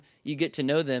you get to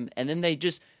know them, and then they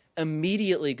just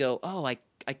immediately go, oh, I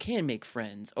can make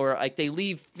friends, or like they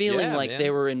leave feeling like they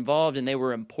were involved and they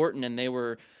were important and they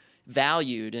were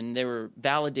valued and they were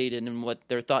validated in what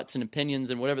their thoughts and opinions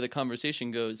and whatever the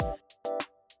conversation goes.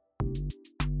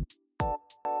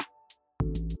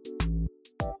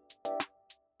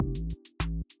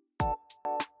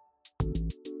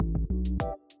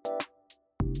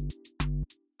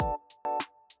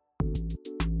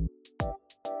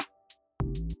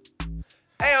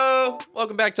 Heyo!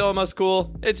 Welcome back to Almost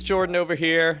Cool. It's Jordan over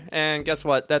here, and guess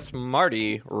what? That's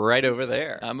Marty right over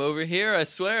there. I'm over here, I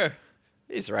swear.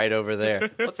 He's right over there.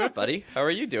 What's up, buddy? How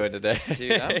are you doing today?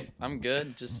 Dude, I'm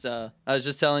good. Just I was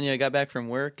just telling you, I got back from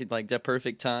work at like the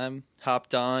perfect time,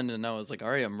 hopped on, and I was like, all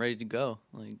right, I'm ready to go.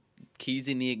 Like, keys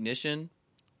in the ignition.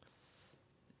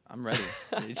 I'm ready.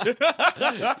 You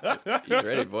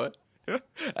ready, boy?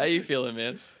 How you feeling,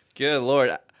 man? Good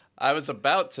Lord. I was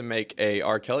about to make a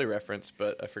R. Kelly reference,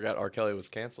 but I forgot R. Kelly was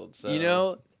canceled. So you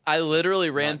know, I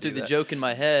literally ran through the joke in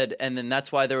my head, and then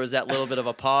that's why there was that little bit of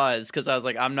a pause, because I was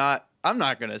like, I'm not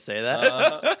going to say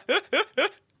that.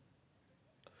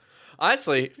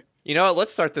 Honestly, you know what?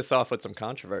 Let's start this off with some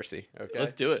controversy, okay?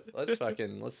 Let's do it.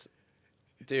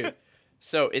 Dude.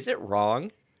 So is it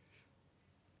wrong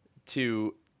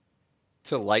to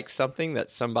like something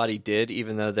that somebody did,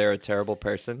 even though they're a terrible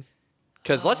person?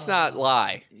 Because let's not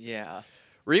lie. Yeah.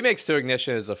 Remix to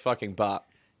Ignition is a fucking bop,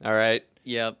 all right?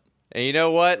 Yep. And you know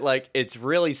what? Like, it's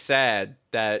really sad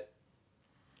that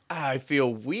I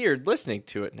feel weird listening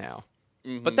to it now.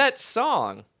 Mm-hmm. But that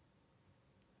song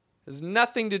has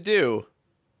nothing to do.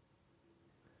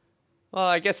 Well,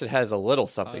 I guess it has a little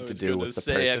something to do with the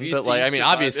person. But, like, I mean,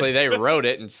 obviously they wrote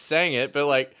it and sang it,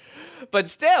 but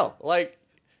still, like,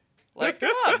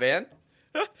 come on, man.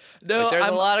 No, like, there's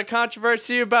a lot of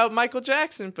controversy about Michael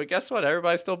Jackson, but guess what?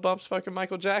 Everybody still bumps fucking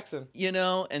Michael Jackson. You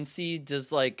know, and see,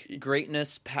 does like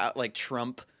greatness like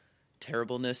trump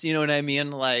terribleness? You know what I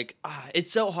mean? Like,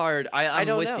 it's so hard.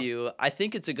 I'm with you. I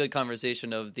think it's a good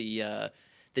conversation of the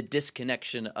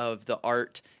disconnection of the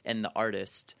art and the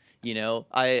artist. You know,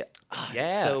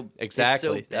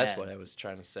 exactly. So that's what I was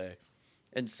trying to say.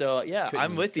 And so,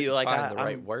 I'm with you. Like, find the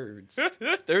right words.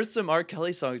 There's some R.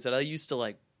 Kelly songs that I used to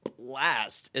like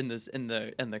blast in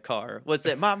the car. What's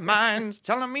it? My mind's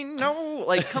telling me no.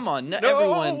 Like, come on,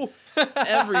 no!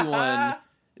 everyone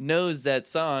knows that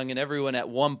song, and everyone at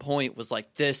one point was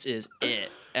like, "This is it."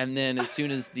 And then as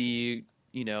soon as the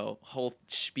whole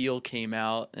spiel came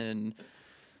out, and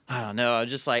I don't know, I was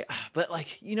just like, but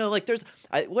like, like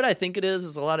what I think it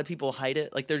is a lot of people hide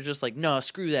it. Like, they're just like, no,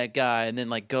 screw that guy, and then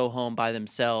like go home by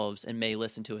themselves and may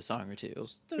listen to a song or two.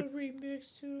 The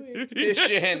remix to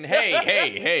Ignition.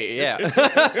 Hey,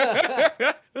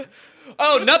 yeah.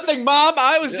 Oh, nothing, Mom.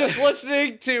 I was just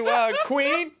listening to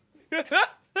Queen.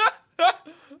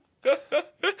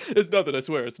 It's nothing, I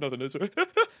swear. It's nothing. It's nothing.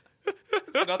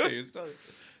 It's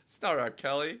not R.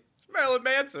 Kelly. Marilyn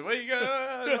Manson. What are you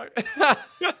gonna?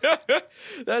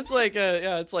 That's like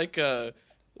it's like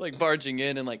barging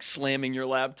in and like slamming your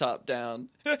laptop down.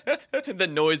 The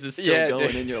noise is still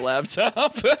going in your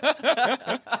laptop.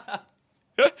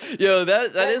 Yo,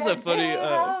 that is a funny.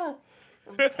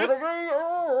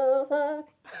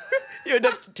 You end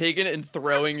up taking it and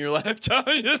throwing your laptop.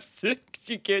 You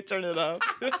can't turn it off.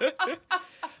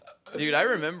 Dude, I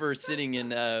remember sitting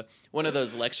in one of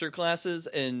those lecture classes,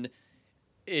 and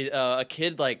a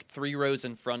kid like 3 rows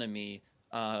in front of me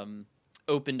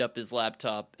opened up his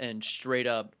laptop and straight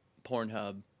up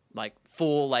Pornhub, like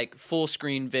full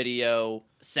screen video,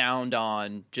 sound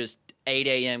on, just 8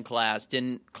 a.m. class,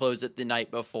 didn't close it the night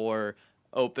before,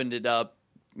 opened it up,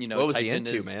 What was he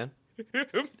into, man?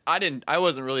 I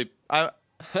wasn't really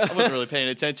paying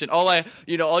attention.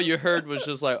 All you heard was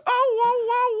just like,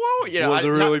 oh, whoa.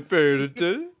 Wasn't really paying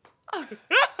attention.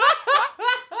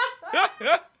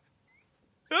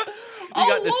 You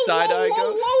got the side eye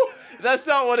go. That's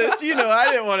not what it's.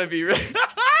 I didn't want to be.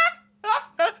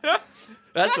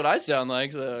 That's what I sound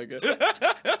like. So okay.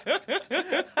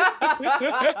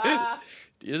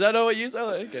 Is that what you sound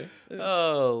like? Okay.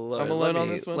 Oh, Lord. I'm alone on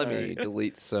this one. Let me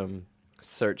delete some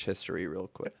search history real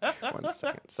quick. 1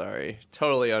 second. Sorry.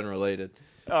 Totally unrelated.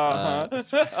 Oh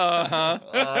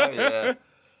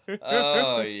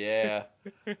yeah.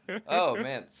 Oh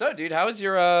man. So, dude, how was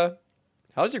your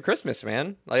Christmas,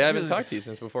 man? Like, I haven't talked to you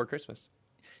since before Christmas.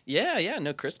 Yeah.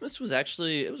 No, Christmas was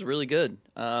it was really good.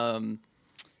 I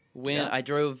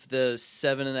drove the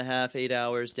 7.5, 8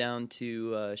 hours down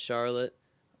to Charlotte,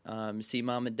 see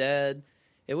mom and dad.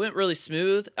 It went really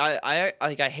smooth. I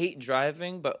hate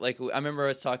driving, but like I remember I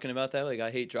was talking about that. Like, I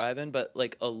hate driving, but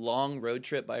like a long road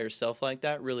trip by yourself like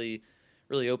that really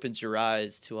really opens your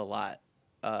eyes to a lot.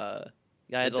 I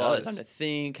had It a lot of does. time to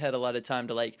think, had a lot of time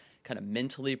to like kind of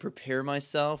mentally prepare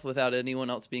myself without anyone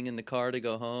else being in the car to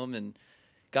go home. And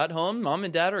got home. Mom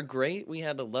and Dad are great. We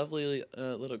had a lovely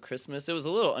little Christmas. It was a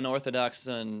little unorthodox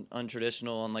and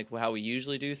untraditional on like how we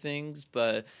usually do things,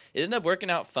 but it ended up working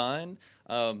out fine.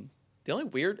 The only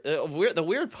the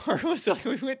weird part was like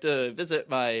we went to visit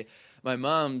my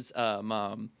mom's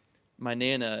mom, my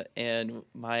nana, and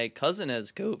my cousin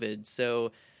has COVID.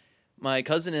 So my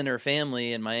cousin and her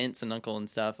family and my aunts and uncle and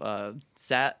stuff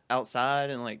sat outside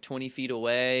and like 20 feet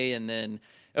away, and then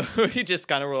we just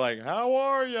kind of were like, "How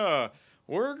are ya?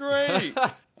 We're great.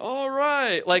 All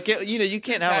right." Like, you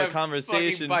can't have a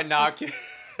conversation. Binoculars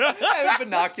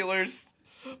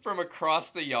from across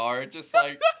the yard, just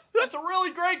like, that's a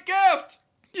really great gift.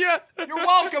 Yeah. You're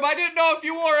welcome. I didn't know if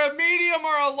you wore a medium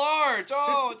or a large.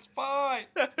 Oh, it's fine.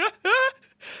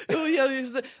 Oh yeah,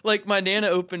 like my nana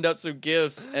opened up some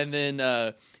gifts, and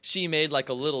then she made like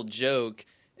a little joke,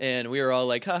 and we were all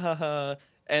like, ha ha ha.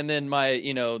 And then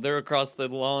they're across the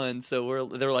lawn, so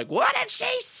they're like, "What did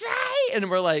she say?" And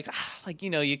we're like,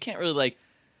 you can't really like.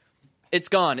 It's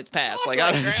gone. It's past. Like,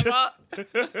 Grandma.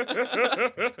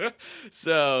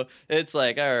 So it's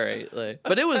like, all right,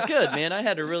 but it was good, man. I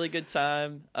had a really good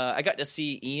time. I got to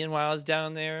see Ian while I was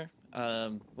down there.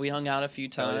 We hung out a few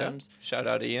times. Yeah. Shout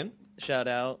out Ian. Shout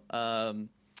out.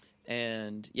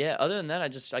 And yeah, other than that,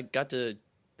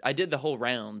 I did the whole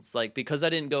rounds. Like, because I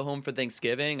didn't go home for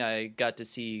Thanksgiving, I got to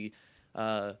see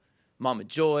Mama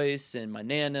Joyce and my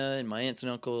Nana and my aunts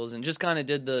and uncles, and just kind of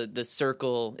did the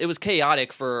circle. It was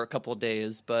chaotic for a couple of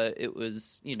days, but it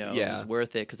was, it was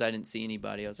worth it because I didn't see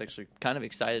anybody. I was actually kind of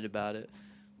excited about it.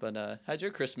 But how'd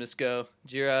your Christmas go?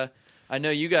 Did I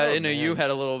know you you had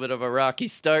a little bit of a rocky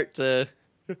start to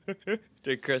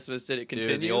to Christmas. Did it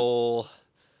continue? Dude,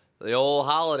 the old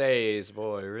holidays,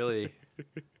 boy, really.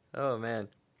 Oh man.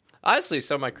 Honestly,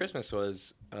 so my Christmas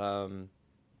was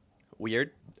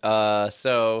weird.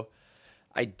 So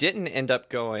I didn't end up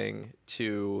going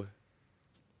to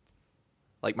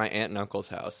like my aunt and uncle's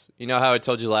house. You know how I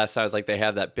told you last time? I was like, they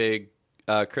have that big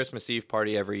Christmas Eve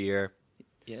party every year.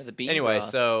 Yeah, the bean Anyway, broth.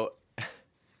 So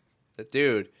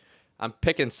dude, I'm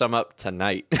picking some up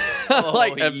tonight. Oh,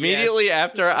 immediately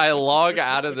after I log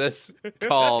out of this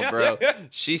call, bro.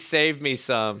 She saved me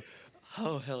some.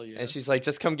 Oh, hell yeah. And she's like,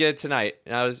 just come get it tonight.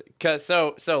 And I was,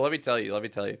 so let me tell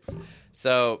you.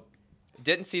 So,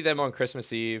 didn't see them on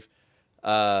Christmas Eve.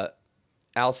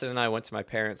 Allison and I went to my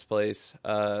parents' place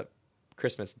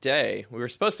Christmas Day. We were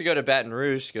supposed to go to Baton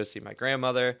Rouge to go see my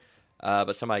grandmother,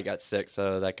 but somebody got sick,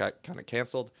 so that got kind of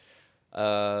canceled.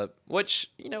 Which,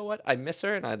 you know what? I miss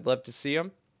her, and I'd love to see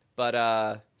him.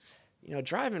 But,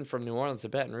 driving from New Orleans to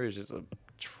Baton Rouge is a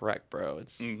trek, bro.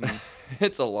 It's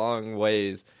it's a long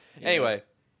ways. Yeah. Anyway,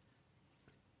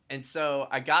 and so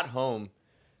I got home.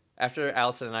 After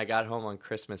Allison and I got home on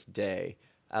Christmas Day,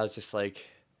 I was just like,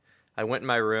 I went in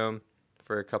my room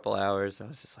for a couple hours. I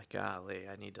was just like, golly,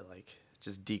 I need to like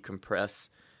just decompress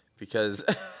because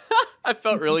I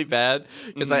felt really bad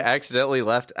because I accidentally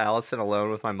left Allison alone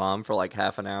with my mom for like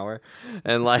half an hour.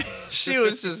 And like, she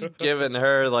was just giving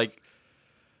her like,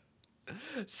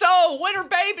 so when are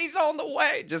babies on the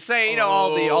way? Just saying,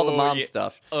 all the mom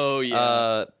stuff. Oh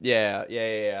yeah.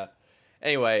 Yeah.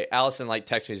 Anyway, Allison like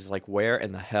texted me just like, where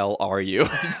in the hell are you?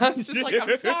 I was just like,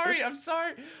 I'm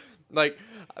sorry. Like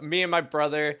me and my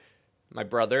brothers,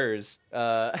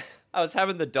 I was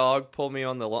having the dog pull me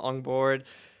on the longboard.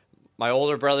 My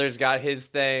older brother's got his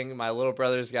thing. My little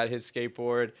brother's got his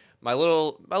skateboard. My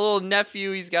little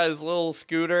nephew, he's got his little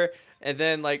scooter. And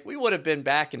then, like, we would have been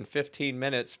back in 15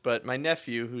 minutes, but my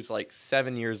nephew, who's, like,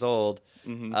 7 years old,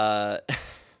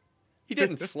 he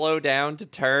didn't slow down to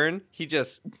turn. He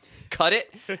just cut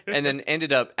it and then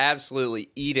ended up absolutely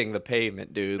eating the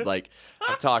pavement, dude. Like,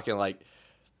 I'm talking, like,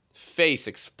 face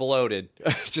exploded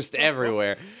just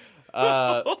everywhere.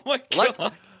 Oh, my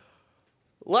God.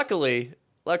 Luckily,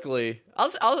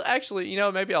 I'll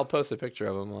actually, maybe I'll post a picture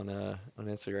of him on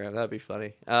Instagram. That'd be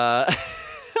funny.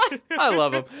 I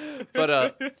love him.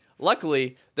 But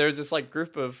luckily, there's this like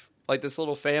group of like this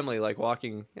little family like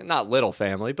walking, not little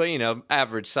family, but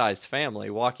average sized family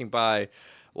walking by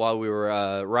while we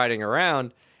were riding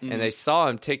around, and they saw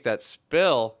him take that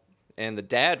spill, and the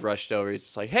dad rushed over. He's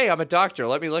just like, "Hey, I'm a doctor.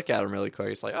 Let me look at him really quick."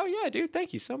 He's like, "Oh yeah, dude,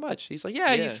 thank you so much." He's like,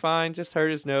 "Yeah, he's fine. Just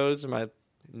hurt his nose." And my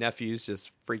nephew's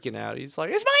just freaking out. He's like,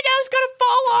 "Is my nose gonna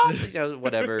fall off?"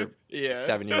 Whatever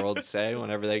 7-year-olds say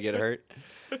whenever they get hurt.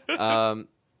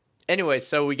 Anyway,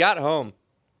 so we got home,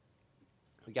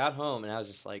 and I was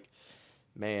just like,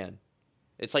 man,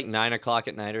 it's like 9:00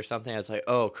 at night or something. I was like,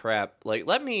 oh crap, like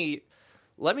let me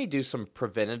let me do some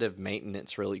preventative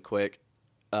maintenance really quick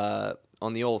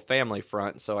on the old family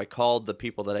front. So I called the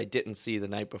people that I didn't see the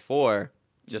night before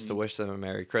just to wish them a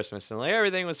Merry Christmas. And like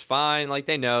everything was fine. Like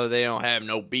they know they don't have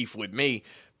no beef with me.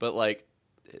 But like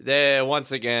they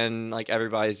once again, like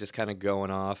everybody's just kind of going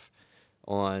off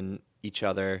on each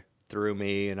other through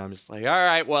me. And I'm just like, all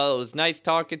right, well, it was nice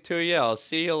talking to you. I'll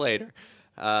see you later.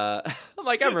 I'm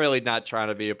like, I'm really not trying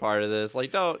to be a part of this.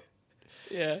 Like, don't.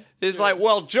 Yeah. It's like,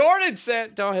 well, Jordan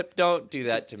said, don't do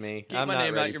that to me. Keep I'm my not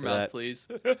name ready out your for mouth, that. please.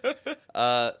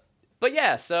 But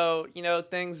yeah, so, you know,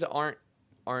 things aren't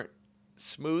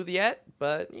smooth yet,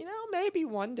 but, you know, maybe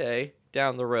one day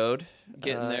down the road,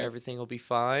 Getting there. everything will be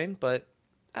fine. But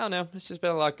I don't know. It's just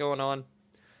been a lot going on.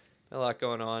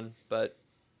 But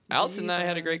Allison and I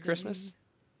had a great Christmas.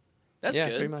 That's yeah,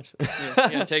 good. pretty much.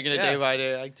 Yeah, taking it Yeah. day by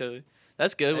day. Totally.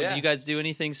 That's good. Yeah. Did you guys do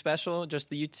anything special? Just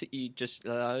the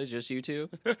just you two?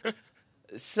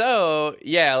 So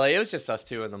yeah, like it was just us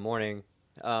two in the morning.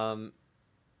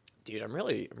 Dude, I'm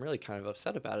really kind of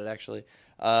upset about it actually.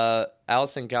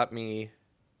 Allison got me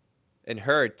and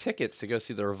her tickets to go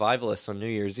see the Revivalists on New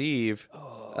Year's Eve.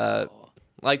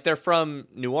 Like they're from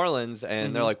New Orleans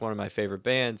and they're like one of my favorite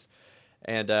bands.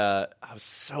 And I was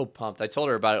so pumped. I told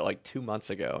her about it like 2 months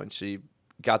ago and she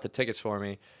got the tickets for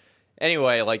me.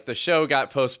 Anyway, like the show got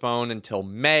postponed until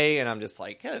May, and I'm just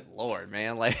like, good Lord,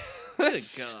 man, like this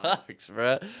sucks,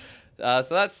 bro. So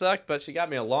that sucked, but she got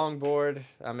me a longboard.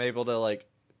 I'm able to like,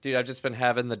 dude, I've just been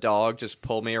having the dog just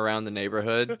pull me around the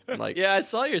neighborhood, like Yeah, I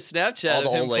saw your Snapchat. all the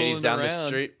of him old ladies pulling down the around.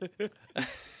 street,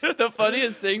 The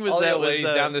funniest thing was all the that old ladies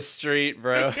was down the street,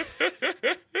 bro.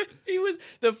 he was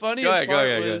the funniest Go ahead, go part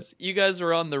ahead, go was you guys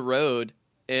were on the road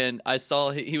and I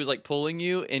saw he was like pulling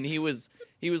you and he was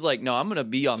like, no, I'm gonna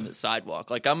be on the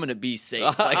sidewalk, like I'm gonna be safe.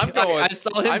 Like, I'm going- I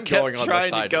saw him I'm kept going on the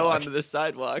trying to go sidewalk. onto the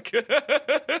sidewalk.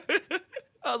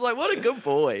 I was like, what a good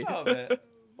boy. Oh man,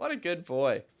 what a good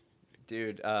boy,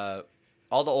 dude.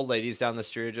 All the old ladies down the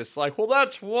street are just like, well,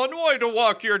 that's one way to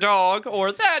walk your dog,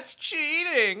 or that's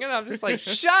cheating. And I'm just like,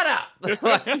 shut up.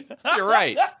 Like, you're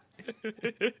right.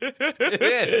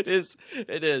 It is.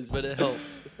 It is, but it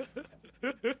helps.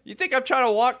 You think I'm trying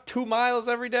to walk 2 miles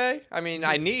every day? I mean,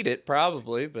 I need it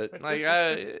probably, but like,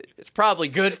 it's probably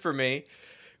good for me.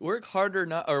 Work smarter,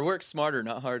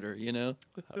 not harder, you know?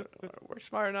 Work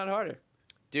smarter, not harder.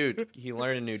 Dude, he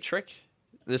learned a new trick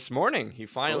this morning. He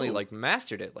finally like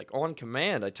mastered it, like on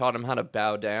command. I taught him how to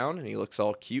bow down, and he looks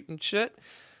all cute and shit.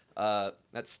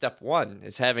 That's step 1,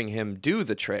 is having him do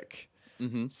the trick.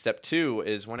 Mm-hmm. Step 2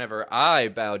 is whenever I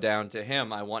bow down to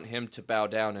him, I want him to bow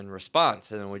down in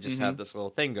response, and then we just have this little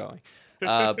thing going.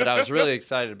 But I was really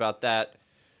excited about that.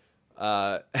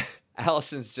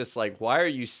 Allison's just like, why are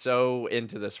you so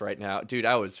into this right now? Dude,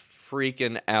 I was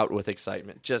freaking out with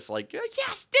excitement. Just like,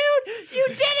 yes, dude, you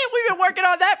did it. We've been working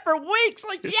on that for weeks.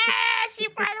 Like, yes, you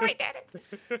finally did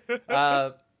it.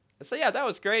 So yeah, that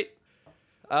was great.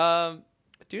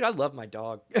 Dude, I love my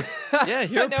dog. Yeah,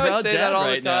 you're I a know I proud say dad that all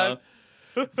right the time. now.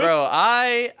 Bro,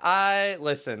 I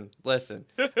listen.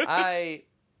 I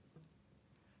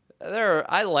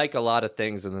like a lot of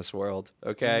things in this world,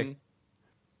 okay? Mm-hmm.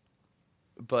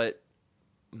 But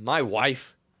my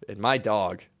wife and my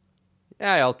dog,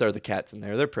 yeah, I'll throw the cats in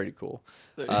there. They're pretty cool.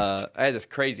 I had this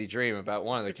crazy dream about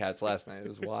one of the cats last night. It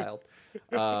was wild.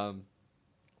 But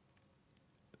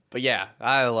yeah,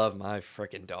 I love my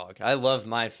freaking dog. I love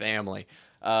my family.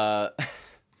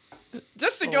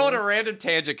 Just to go on a random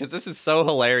tangent, because this is so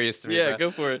hilarious to me. Yeah, bro.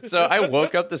 go for it. So I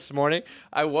woke up this morning.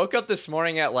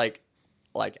 At like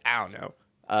I don't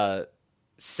know,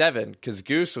 7, because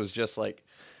Goose was just like,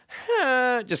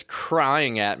 just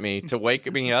crying at me to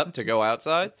wake me up to go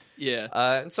outside. Yeah.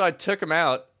 And so I took him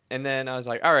out, and then I was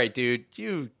like, all right, dude,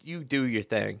 you do your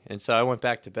thing. And so I went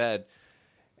back to bed,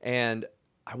 and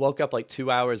I woke up like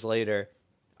 2 hours later.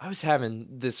 I was having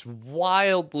this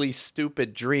wildly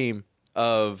stupid dream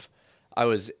of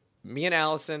me and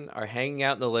Allison are hanging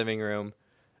out in the living room.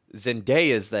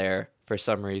 Zendaya's there for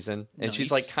some reason, and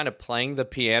she's like Nice. kind of playing the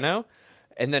piano.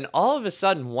 And then all of a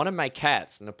sudden, one of my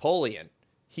cats, Napoleon,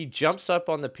 he jumps up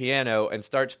on the piano and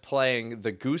starts playing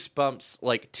the Goosebumps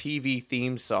like TV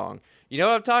theme song. You know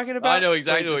what I'm talking about? I know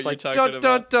exactly Where it's what just you're like, talking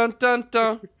dun, about. Dun, dun,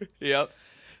 dun, dun. Yep.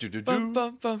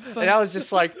 And I was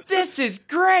just like, this is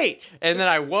great. And then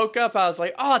I woke up, I was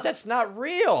like, oh, that's not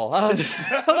real. I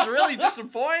was really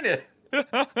disappointed.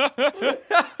 I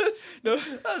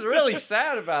was really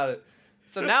sad about it.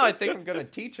 So now I think I'm going to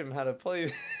teach him how to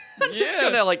play. I'm just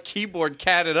going to like keyboard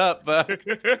cat it up. But the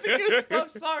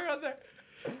Goosebumps song on there.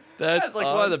 That's like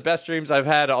one of the best dreams I've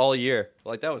had all year.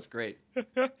 Like, that was great.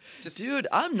 Dude,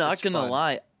 I'm not just gonna fun.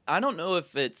 lie. I don't know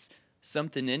if it's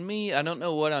something in me. I don't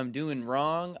know what I'm doing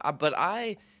wrong, but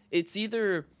it's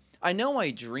either I know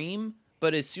I dream,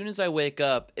 but as soon as I wake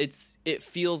up, it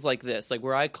feels like this, like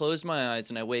where I close my eyes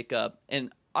and I wake up,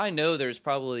 and I know there's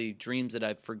probably dreams that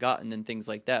I've forgotten and things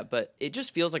like that, but it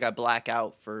just feels like I black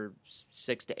out for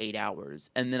 6 to 8 hours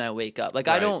and then I wake up. Like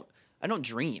Right. I don't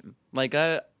dream. Like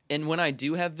and when I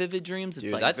do have vivid dreams, it's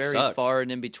Dude, like that very sucks. far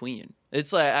and in between.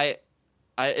 It's like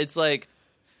it's like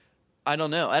I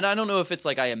don't know. And I don't know if it's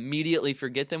like I immediately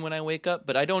forget them when I wake up,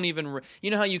 but I don't even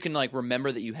you know how you can like remember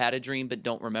that you had a dream but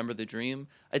don't remember the dream?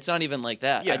 It's not even like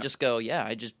that. Yeah. I just go, yeah,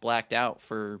 I just blacked out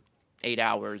for 8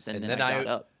 hours and then I got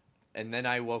up. And then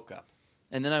I woke up.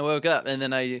 And then I woke up and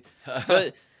then I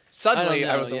but Suddenly, I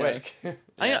I don't was know, yeah. awake.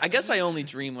 I guess I only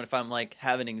dream if I'm like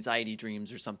having anxiety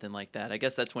dreams or something like that. I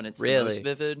guess that's when it's the Really? most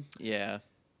vivid. Yeah.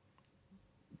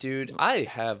 Dude, I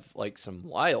have like some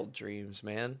wild dreams,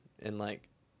 man, and like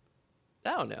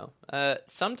I don't know.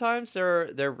 Sometimes they're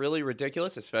really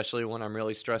ridiculous, especially when I'm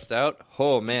really stressed out.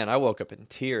 Oh man, I woke up in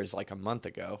tears like a month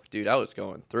ago, dude. I was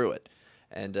going through it,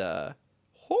 and I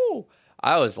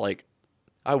was like,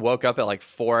 I woke up at like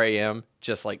 4 a.m.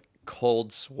 just like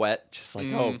cold sweat, just like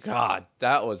oh god,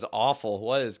 that was awful.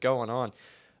 What is going on?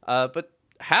 But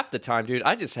half the time, dude,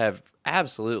 I just have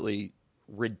absolutely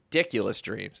ridiculous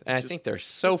dreams, and I think they're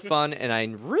so fun, and I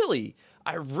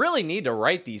really need to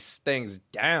write these things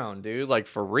down, dude. Like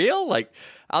for real. Like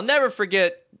I'll never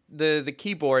forget the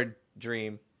keyboard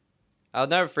dream. I'll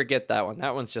never forget that one.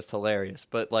 That one's just hilarious.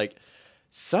 But like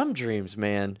some dreams,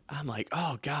 man, I'm like,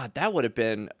 oh god, that would have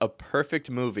been a perfect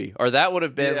movie, or that would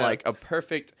have been Yeah. like a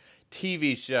perfect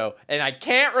TV show, and I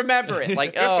can't remember it.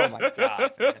 Like, oh my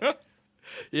god, man.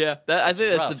 Yeah, I think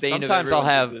that's rough. the bane Sometimes of I'll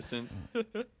have- existence.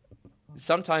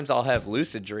 Sometimes I'll have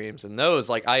lucid dreams, and those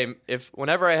like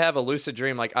whenever I have a lucid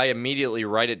dream, like I immediately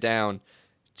write it down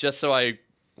just so I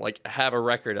like have a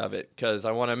record of it, because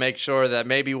I want to make sure that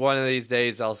maybe one of these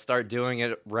days I'll start doing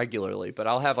it regularly. But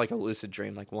I'll have like a lucid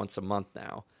dream like once a month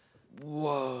now.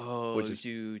 Whoa, Which is-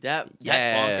 dude, that's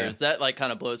Yeah. bonkers. That like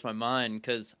kind of blows my mind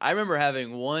because I remember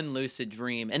having one lucid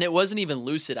dream, and it wasn't even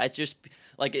lucid. I just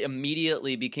like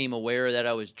immediately became aware that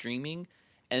I was dreaming,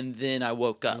 and then I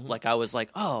woke up. Like I was like,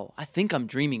 oh, I think I'm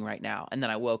dreaming right now, and then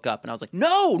I woke up, and I was like,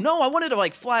 no, I wanted to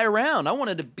like fly around. I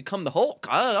wanted to become the Hulk.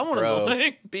 I wanted Bro. to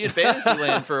like be in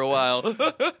Fantasyland for a while.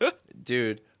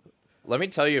 Dude, let me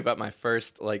tell you about my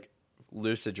first like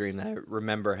lucid dream that I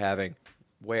remember having,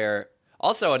 where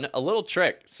also a little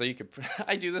trick, so you could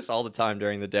I do this all the time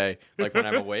during the day, like when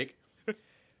I'm awake.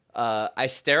 I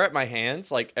stare at my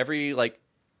hands like every like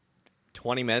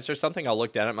 20 minutes or something. I'll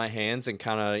look down at my hands and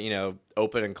kind of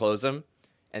open and close them,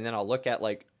 and then I'll look at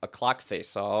like a clock face.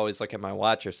 So I'll always look at my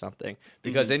watch or something,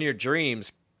 because in your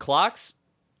dreams, clocks,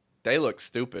 they look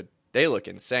stupid, they look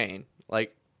insane.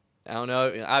 Like I don't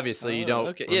know, obviously you don't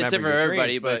okay. Yeah, it's remember different your for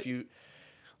everybody, dreams, but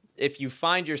if you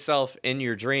find yourself in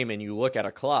your dream and you look at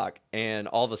a clock, and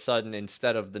all of a sudden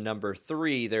instead of the number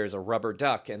 3 there's a rubber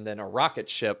duck and then a rocket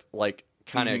ship like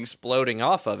kind of exploding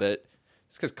off of it,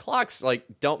 it's because clocks like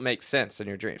don't make sense in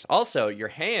your dreams. Also, your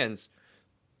hands,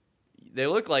 they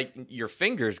look like your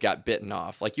fingers got bitten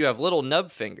off. Like you have little nub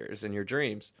fingers in your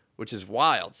dreams, which is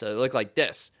wild. So they look like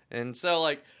this. And so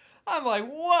like I'm like,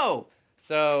 whoa.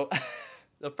 So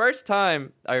the first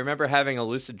time I remember having a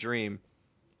lucid dream,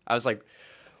 I was like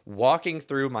walking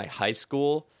through my high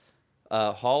school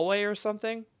hallway or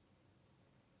something,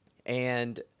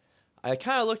 and I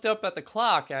kind of looked up at the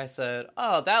clock and I said,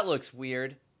 oh, that looks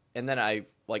weird. And then I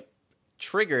like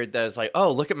triggered that it's like,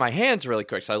 oh, look at my hands really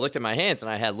quick. So I looked at my hands and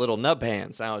I had little nub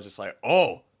hands, and I was just like,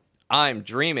 oh, I'm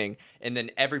dreaming. And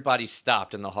then everybody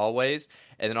stopped in the hallways,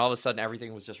 and then all of a sudden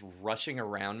everything was just rushing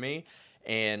around me.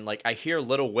 And like I hear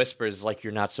little whispers like,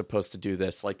 you're not supposed to do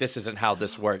this, like this isn't how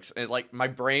this works. And like my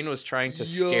brain was trying to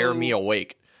scare me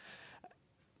awake.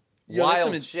 Yo, that's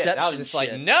some Wild shit. I was Inception just like,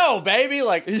 shit. no, baby,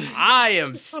 like I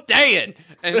am staying.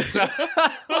 And so,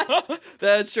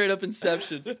 that's straight up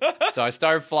Inception. so I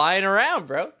started flying around,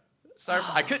 bro.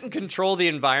 I couldn't control the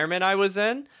environment I was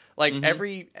in. Like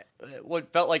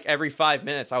what felt like every 5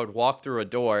 minutes I would walk through a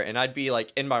door, and I'd be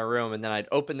like in my room, and then I'd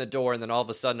open the door, and then all of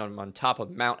a sudden I'm on top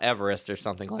of Mount Everest or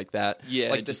something like that. Yeah,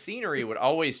 like the scenery would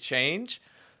always change,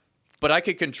 but I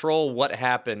could control what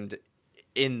happened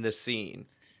in the scene,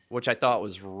 which I thought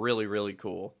was really, really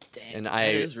cool. Dang, and that I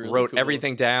is really wrote cool.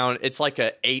 everything down. It's like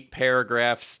a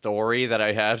 8-paragraph story that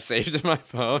I have saved in my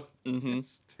phone.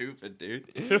 Stupid, dude.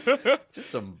 Just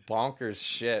some bonkers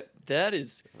shit. That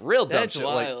is Real dumb That's shit.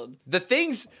 Like, wild. the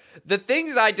things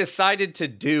I decided to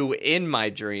do in my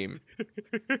dream,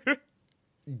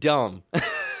 dumb.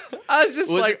 I was just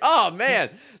like, oh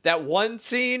man, that one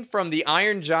scene from The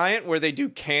Iron Giant where they do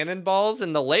cannonballs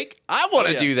in the lake. I want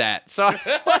to do that. So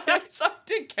I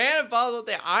did cannonballs with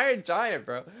the Iron Giant,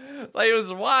 bro. Like, it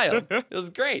was wild. It was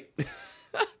great.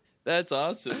 That's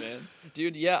awesome, man.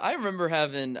 Dude, yeah, I remember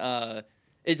having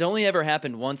it's only ever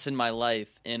happened once in my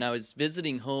life, and I was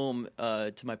visiting home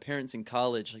to my parents in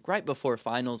college, like right before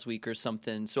finals week or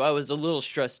something. So I was a little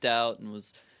stressed out and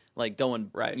was like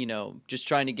going, you know, just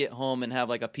trying to get home and have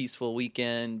like a peaceful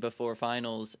weekend before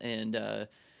finals. And I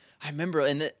remember,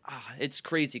 and it's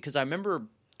crazy because I remember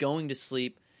going to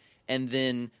sleep, and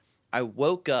then I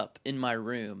woke up in my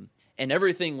room. And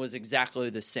everything was exactly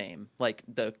the same. Like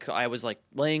I was like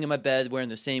laying in my bed wearing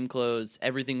the same clothes.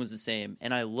 Everything was the same.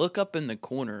 And I look up in the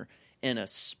corner, and a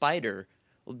spider,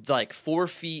 like 4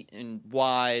 feet and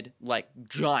wide, like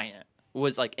giant,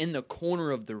 was like in the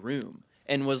corner of the room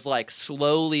and was like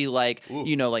slowly like,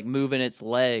 you know, like moving its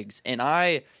legs. And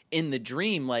I, in the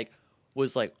dream, like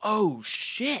was like, oh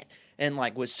shit. And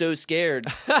like was so scared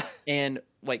and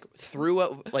like threw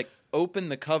up, like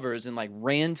opened the covers and like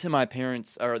ran to my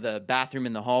parents' or the bathroom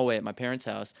in the hallway at my parents'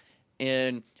 house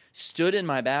and stood in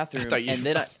my bathroom. And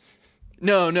then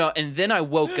and then I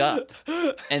woke up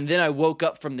and then I woke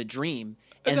up from the dream.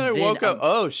 And then I woke up.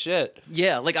 Oh shit.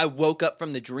 Yeah. Like I woke up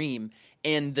from the dream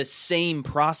and the same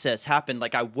process happened.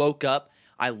 Like I woke up.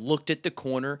 I looked at the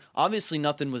corner. Obviously,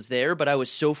 nothing was there, but I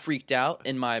was so freaked out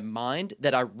in my mind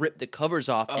that I ripped the covers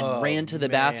off and ran to the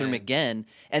bathroom again.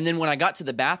 And then when I got to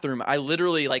the bathroom, I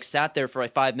literally like sat there for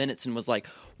like 5 minutes and was like,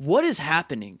 "What is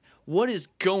happening? What is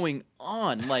going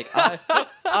on?" Like I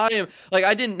am like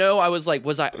I didn't know. I was like,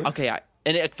 was I okay?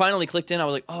 And it finally clicked in. I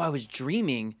was like, "Oh, I was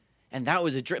dreaming." And that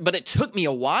was a dream. But it took me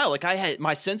a while. Like I had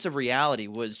my sense of reality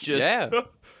was just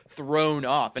thrown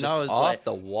off. And just I was off like,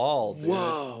 the wall, dude.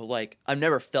 Whoa. Like I've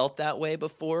never felt that way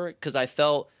before because I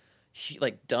felt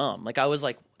like dumb. Like I was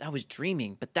like, I was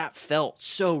dreaming, but that felt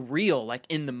so real. Like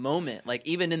in the moment, like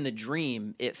even in the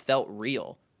dream, it felt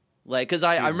real. Like, because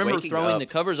I remember throwing the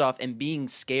covers off and being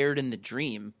scared in the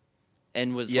dream.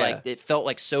 And was like, it felt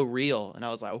like so real. And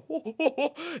I was like,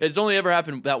 it's only ever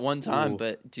happened that one time.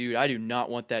 But, dude, I do not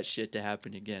want that shit to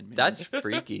happen again, man. That's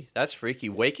freaky. That's freaky.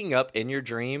 Waking up in your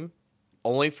dream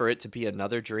only for it to be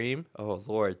another dream. Oh,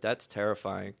 Lord, that's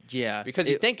terrifying. Yeah. Because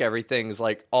you think everything's,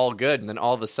 like, all good. And then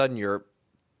all of a sudden your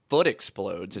foot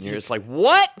explodes. And you're just like,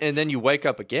 what? And then you wake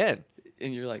up again.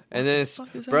 And you're like, and then it's,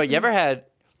 bro, you ever had...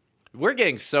 We're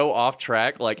getting so off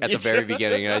track, like, at the very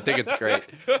beginning. And I think it's great.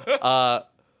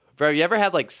 Bro, you ever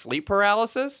had, like, sleep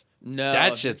paralysis? No.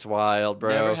 That shit's wild, bro.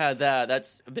 Never had that.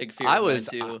 That's a big fear of mine,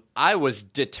 too. I was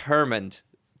determined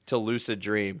to lucid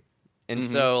dream. And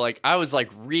so, like, I was, like,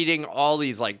 reading all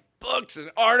these, like, books and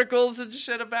articles and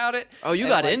shit about it. Oh, you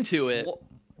got into it.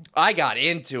 I got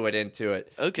into it.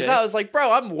 Okay. Because I was like,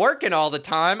 bro, I'm working all the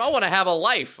time. I want to have a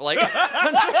life. Like,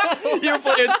 you're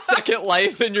playing Second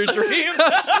Life in your dream?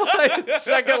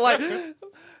 Second Life.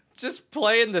 Just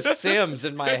playing The Sims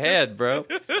in my head, bro.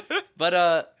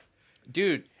 But,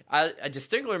 dude, I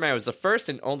distinctly remember it was the first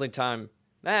and only time,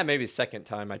 maybe second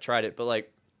time I tried it. But,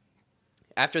 like,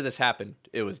 after this happened,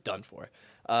 it was done for.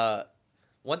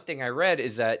 One thing I read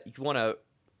is that you want to,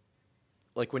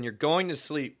 like, when you're going to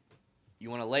sleep, you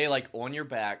want to lay, like, on your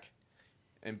back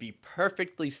and be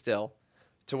perfectly still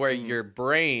to where your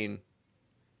brain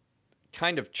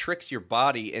kind of tricks your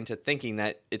body into thinking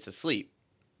that it's asleep.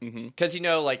 Because, you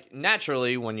know, like,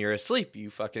 naturally, when you're asleep,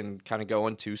 you fucking kind of go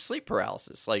into sleep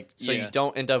paralysis. Like, so you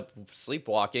don't end up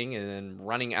sleepwalking and then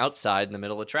running outside in the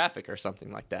middle of traffic or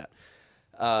something like that.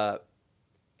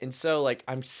 And so, like,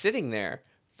 I'm sitting there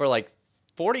for, like,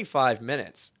 45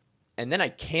 minutes, and then I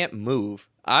can't move.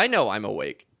 I know I'm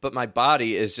awake, but my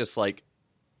body is just, like,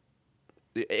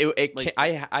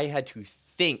 I had to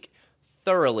think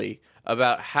thoroughly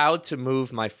about how to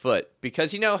move my foot.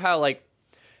 Because you know how, like,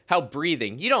 how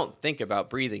breathing, you don't think about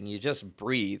breathing, you just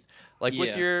breathe. Like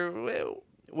with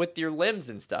your limbs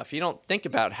and stuff, you don't think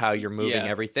about how you're moving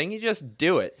everything, you just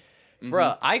do it.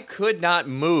 Bruh, I could not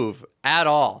move at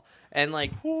all. And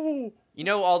like, you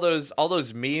know, all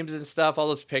those memes and stuff, all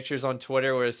those pictures on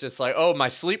Twitter where it's just like, oh, my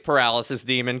sleep paralysis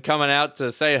demon coming out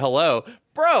to say hello.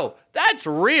 Bro, that's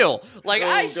real. Like,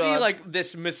 I see like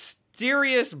this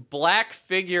mysterious black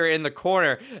figure in the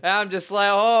corner, and I'm just like,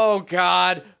 oh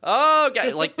god,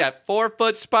 like that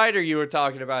 4-foot spider you were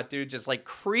talking about, dude, just like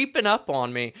creeping up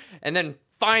on me. And then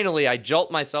finally I jolt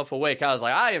myself awake. I was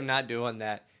like, I am not doing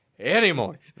that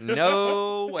anymore.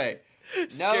 No way.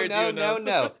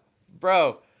 No,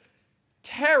 bro.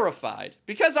 Terrified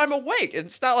because I'm awake.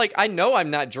 It's not like I know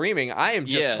I'm not dreaming. I am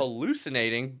just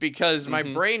hallucinating because my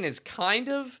brain is kind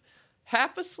of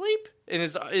half asleep and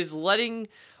is letting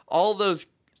all those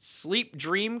sleep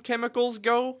dream chemicals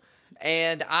go,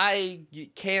 and I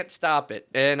can't stop it.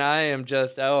 And I am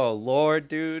just, oh, Lord,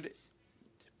 dude.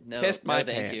 Pissed my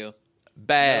thank pants. you.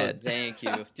 Bad. No, thank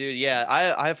you. Dude, yeah,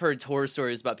 I've heard horror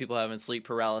stories about people having sleep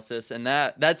paralysis, and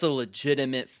that's a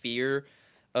legitimate fear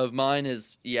of mine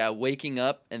is, waking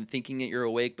up and thinking that you're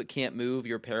awake but can't move,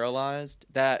 you're paralyzed.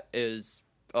 That is,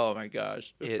 oh my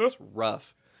gosh. It's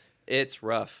rough. It's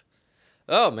rough.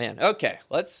 Oh, man. Okay,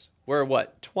 we're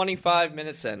what, 25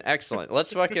 minutes in. Excellent.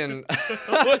 Let's fucking...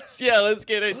 let's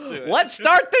get into it. Let's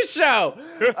start the show!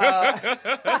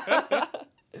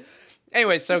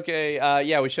 Anyways,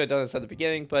 okay, we should have done this at the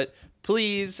beginning, but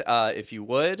please, if you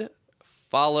would,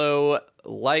 follow,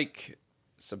 like,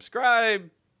 subscribe,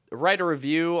 write a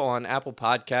review on Apple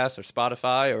Podcasts or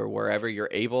Spotify or wherever you're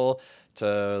able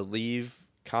to leave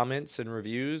comments and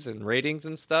reviews and ratings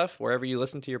and stuff, wherever you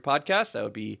listen to your podcast. That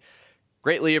would be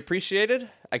greatly appreciated.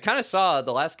 I kind of saw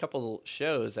the last couple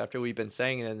shows after we've been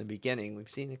saying it in the beginning. We've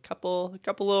seen a couple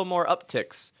little more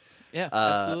upticks. Yeah,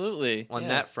 absolutely. On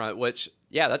that front, which,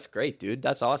 that's great, dude.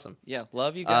 That's awesome. Yeah,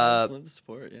 love you guys. Love the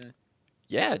support,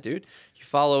 Yeah, dude. You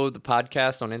follow the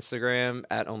podcast on Instagram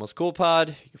at AlmostCoolPod.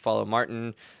 You can follow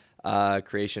Martin,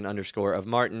 creation_of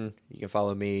Martin. You can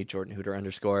follow me, Jordan Hooter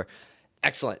 _.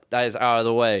 Excellent. That is out of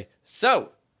the way. So,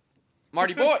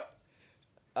 Marty boy,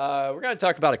 we're going to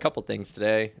talk about a couple things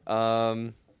today.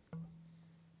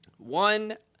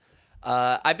 One,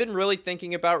 I've been really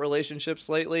thinking about relationships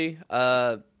lately,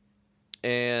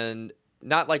 and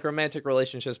not like romantic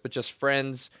relationships, but just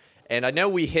friends. And I know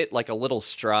we hit like a little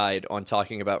stride on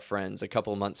talking about friends a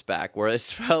couple months back, where it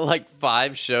felt like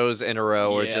 5 shows in a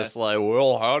row were just like,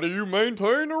 well, how do you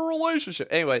maintain a relationship?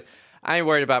 Anyway, I ain't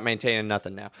worried about maintaining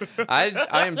nothing now. I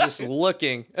am just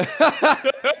looking.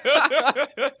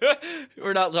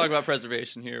 We're not talking about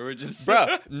preservation here. We're just... Bro,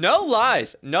 no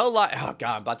lies. No lie. Oh,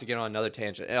 God, I'm about to get on another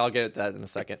tangent. I'll get at that in a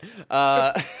second.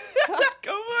 Go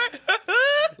for it.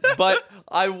 But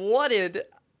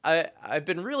I've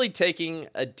been really taking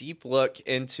a deep look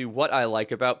into what I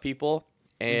like about people,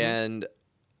 and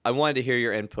I wanted to hear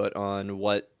your input on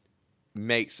what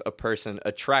makes a person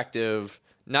attractive,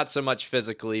 not so much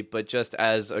physically, but just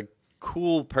as a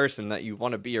cool person that you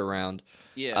want to be around.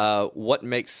 Yeah. What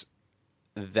makes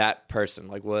that person?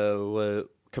 Like, what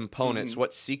components,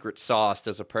 what secret sauce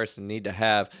does a person need to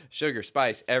have? Sugar,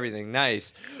 spice, everything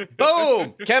nice.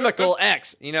 Boom! Chemical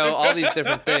X. All these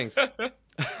different things.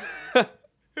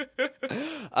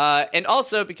 And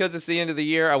also, because it's the end of the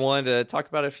year, I wanted to talk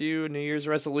about a few New Year's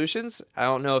resolutions. I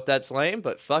don't know if that's lame,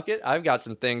 but fuck it. I've got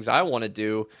some things I want to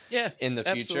do in the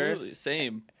future. Absolutely.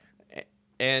 Same.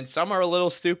 And some are a little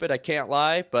stupid, I can't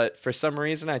lie, but for some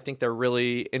reason, I think they're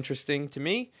really interesting to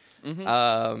me.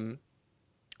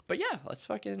 But yeah, let's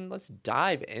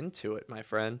dive into it, my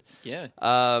friend. Yeah.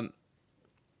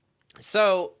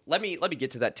 So let me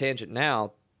get to that tangent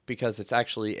now, because it's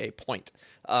actually a point.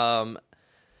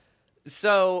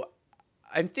 So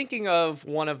I'm thinking of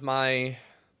one of my,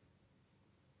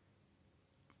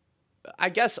 I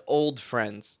guess, old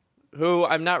friends who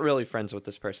I'm not really friends with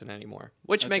this person anymore,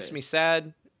 which makes me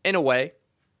sad in a way.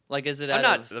 Like, is it I'm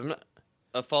not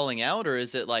a falling out, or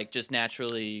is it like just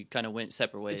naturally kind of went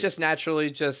separate ways? Just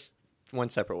naturally just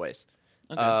went separate ways.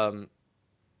 Okay.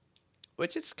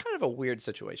 Which is kind of a weird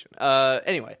situation.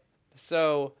 Anyway,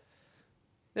 so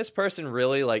this person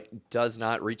really does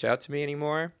not reach out to me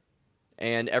anymore.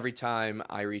 And every time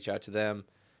I reach out to them,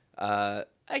 I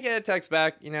get a text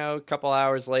back, a couple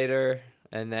hours later,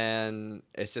 and then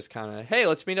it's just kind of, hey,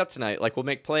 let's meet up tonight. Like, we'll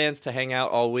make plans to hang out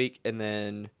all week, and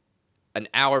then an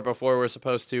hour before we're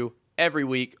supposed to, every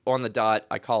week on the dot,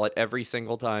 I call it every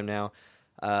single time now,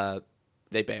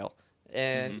 they bail.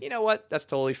 And you know what? That's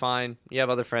totally fine. You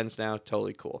have other friends now.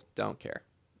 Totally cool. Don't care.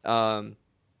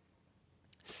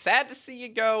 Sad to see you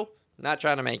go. Not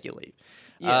trying to make you leave.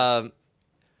 Yeah.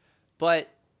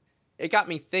 But it got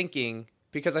me thinking,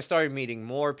 because I started meeting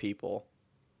more people,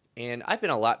 and I've been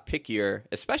a lot pickier,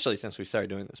 especially since we started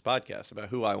doing this podcast, about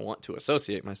who I want to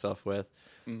associate myself with,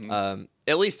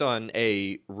 at least on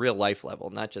a real life level,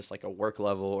 not just like a work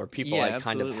level or people I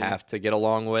kind of have to get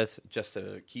along with just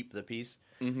to keep the peace.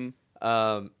 And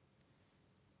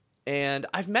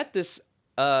I've met this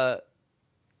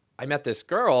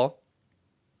girl.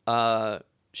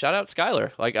 Shout out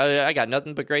Skylar. Like, I got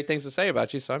nothing but great things to say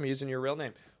about you, so I'm using your real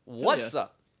name. What's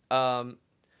up?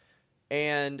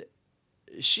 And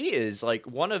she is like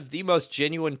one of the most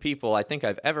genuine people I think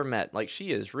I've ever met. Like,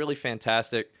 she is really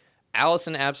fantastic.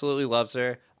 Allison absolutely loves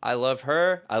her. I love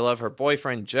her. I love her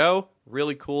boyfriend, Joe.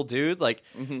 Really cool dude. Like,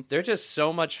 they're just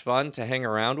so much fun to hang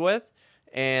around with.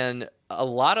 And a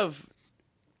lot of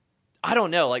I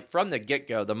don't know, like from the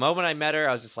get-go, the moment I met her,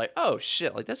 I was just like, oh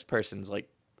shit, like this person's like,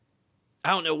 I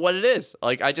don't know what it is.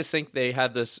 Like, I just think they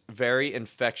have this very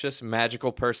infectious,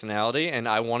 magical personality, and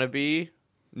I want to be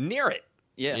near it.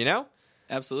 Yeah. You know?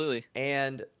 Absolutely.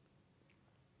 And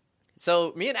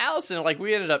so me and Allison, like,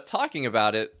 we ended up talking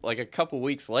about it like a couple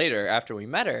weeks later after we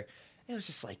met her. And it was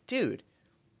just like, dude,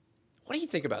 what do you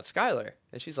think about Skylar?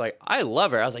 And she's like, I love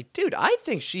her. I was like, dude, I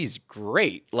think she's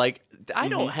great. Like, I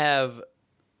don't have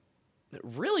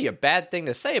really a bad thing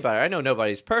to say about her. I know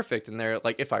nobody's perfect, and they're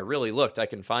like, if I really looked, I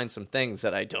can find some things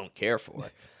that I don't care for.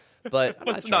 But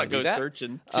I'm let's not not go that.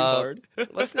 searching too hard.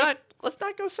 let's not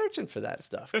go searching for that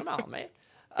stuff. Come on, man.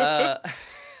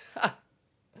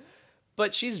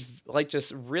 But she's like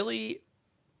just really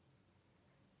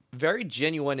very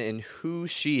genuine in who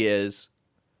she is,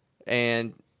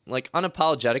 and like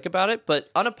unapologetic about it,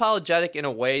 but unapologetic in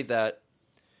a way that,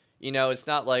 you know, it's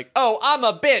not like, oh, I'm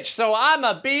a bitch, so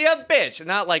I'ma be a bitch.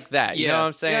 Not like that. You know what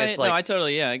I'm saying? Yeah, It's like, no, I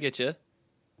totally, I get you.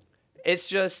 it's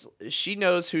just she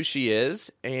knows who she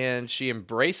is, and she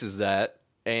embraces that,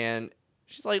 and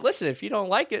she's like, listen, if you don't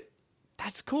like it,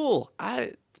 that's cool.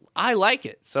 I like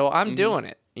it, so I'm doing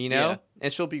it, you know? Yeah.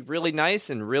 And she'll be really nice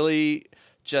and really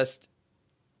just,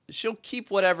 she'll keep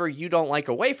whatever you don't like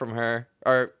away from her,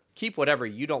 or keep whatever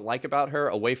you don't like about her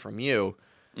away from you,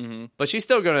 but she's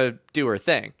still going to do her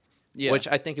thing. Yeah. Which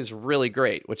I think is really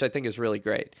great.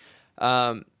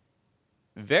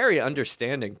 Very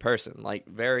understanding person. Like,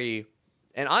 very...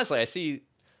 And honestly, I see...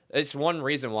 It's one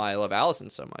reason why I love Allison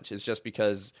so much. Is just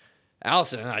because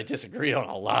Allison and I disagree on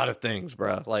a lot of things,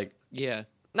 bro. Like, Yeah.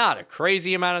 not a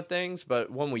crazy amount of things, but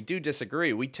when we do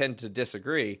disagree, we tend to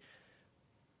disagree.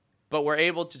 But we're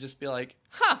able to just be like,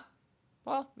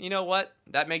 well, you know what?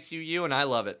 That makes you you, and I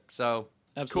love it. So,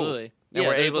 Absolutely. And Yeah,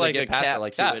 we're there's able to like get a past cap it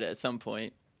like to that. it at some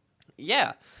point.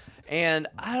 Yeah. And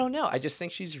I don't know. I just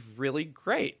think she's really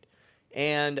great.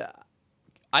 And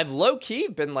I've low-key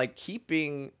been, like,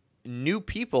 keeping new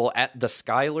people at the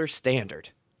Skylar standard.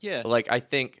 Yeah. Like, I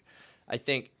think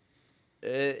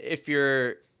if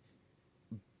you're...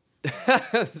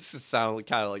 this sounds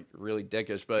kind of, like, really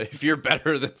dickish, but if you're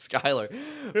better than Skylar,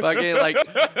 fucking, like,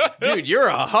 dude, you're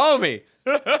a homie.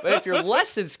 But if you're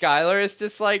less than Skylar, it's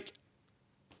just, like...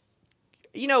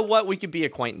 You know what? We could be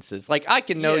acquaintances. Like, I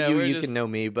can know you, you can know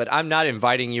me, but I'm not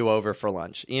inviting you over for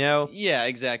lunch, you know? Yeah,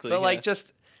 exactly. But, yeah. like,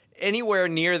 just anywhere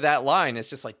near that line, it's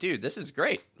just like, dude, this is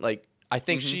great. Like, I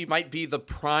think she might be the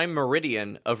prime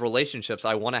meridian of relationships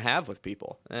I want to have with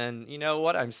people. And you know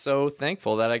what? I'm so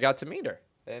thankful that I got to meet her.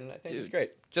 And I think it's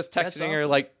great. Just texting her,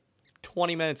 like,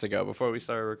 20 minutes ago before we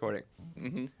started recording.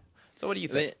 So what do you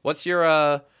think? What's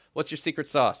your secret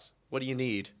sauce? What do you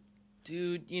need?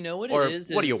 Dude, you know what Or it is?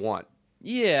 what do you want?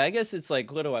 Yeah, I guess it's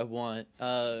like, what do I want?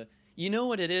 You know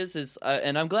what it is,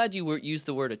 and I'm glad you used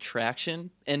the word attraction,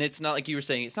 and it's not like you were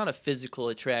saying, it's not a physical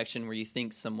attraction where you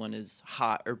think someone is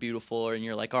hot or beautiful, and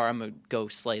you're like, oh, I'm gonna go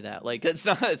slay that. Like, it's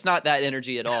not that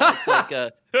energy at all. It's like,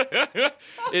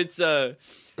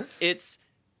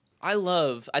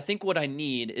 I think what I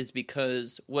need is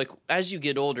because, like, as you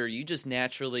get older, you just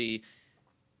naturally...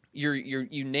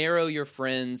 You narrow your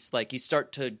friends, like you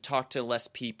start to talk to less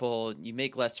people, you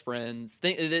make less friends.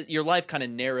 Your life kind of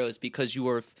narrows because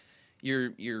your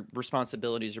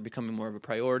responsibilities are becoming more of a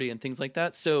priority and things like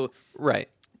that. So Right.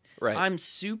 I'm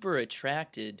super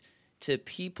attracted to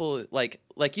people like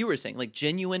you were saying, like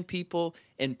genuine people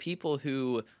and people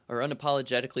who are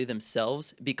unapologetically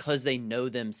themselves because they know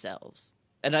themselves.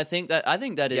 And I think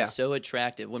that is so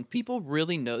attractive when people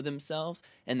really know themselves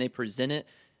and they present it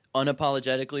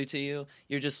unapologetically to you.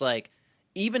 You're just like,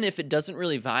 even if it doesn't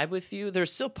really vibe with you, there's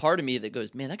still part of me that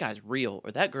goes, man, that guy's real,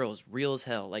 or that girl is real as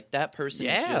hell. Like, that person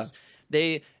is just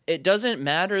it doesn't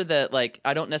matter that, like,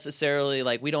 I don't necessarily,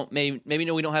 like, we don't maybe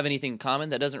we don't have anything in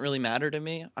common. That doesn't really matter to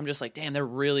me. I'm just like, damn, they're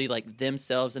really like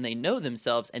themselves and they know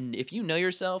themselves. And if you know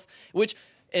yourself,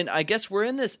 and I guess we're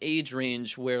in this age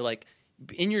range where, like,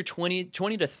 in your 20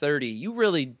 to 30, you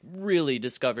really, really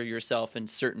discover yourself in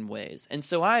certain ways. And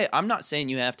so I'm not saying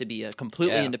you have to be a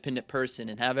completely independent person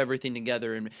and have everything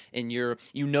together and you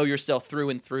know yourself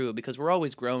through and through, because we're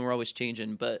always growing, we're always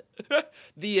changing. But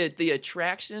the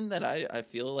attraction that I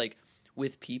feel like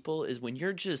with people is when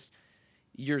you're just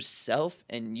yourself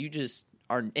and you just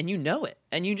are, and you know it,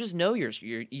 and you just know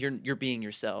you're being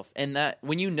yourself. And that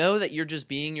when you know that you're just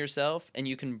being yourself and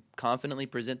you can confidently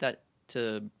present that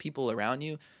to people around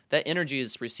you, that energy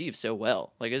is received so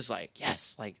well. Like, it's like,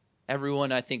 yes, like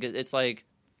everyone, I think it's like,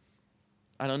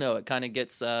 I don't know, it kind of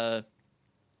gets how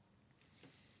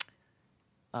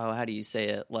do you say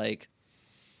it, like,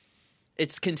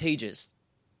 it's contagious,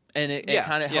 and it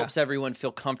kind of helps everyone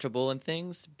feel comfortable and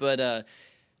things. But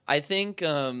I think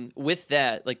with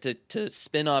that, like to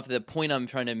spin off the point I'm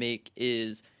trying to make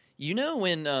is,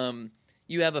 when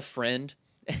you have a friend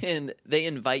and they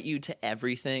invite you to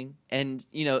everything, and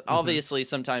obviously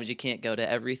sometimes you can't go to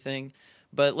everything,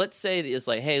 but let's say it's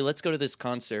like, hey, let's go to this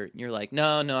concert, and you're like,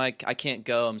 no, I can't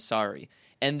go, I'm sorry,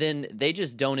 and then they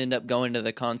just don't end up going to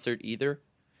the concert either.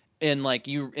 And like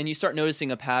you start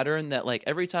noticing a pattern that like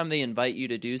every time they invite you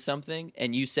to do something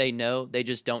and you say no, they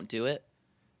just don't do it.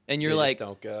 And you're They like, just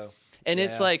don't go. and Yeah.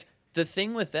 it's like the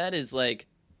thing with that is like,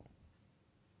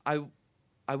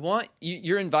 I want you.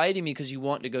 You're inviting me because you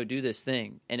want to go do this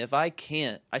thing, and if I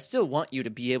can't, I still want you to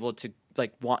be able to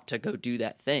like want to go do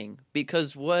that thing.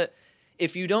 Because what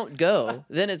if you don't go?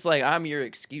 Then it's like I'm your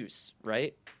excuse,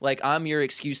 right? Like I'm your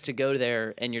excuse to go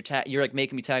there, and you're like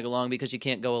making me tag along because you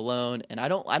can't go alone. And I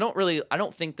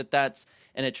don't think that that's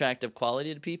an attractive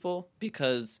quality to people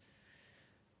because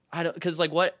because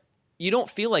like what. You don't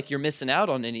feel like you're missing out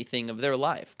on anything of their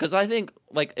life. Because I think,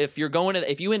 like, if you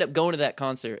end up going to that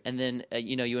concert and then,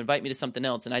 you invite me to something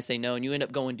else and I say no and you end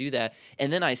up going and do that,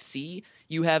 and then I see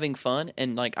you having fun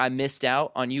and, like, I missed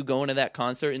out on you going to that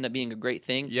concert, end up being a great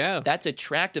thing. Yeah. That's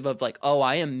attractive of, like, oh,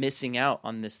 I am missing out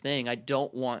on this thing. I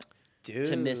don't want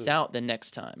to miss out the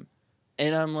next time.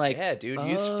 And I'm like, yeah, dude,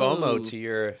 use oh. FOMO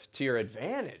to your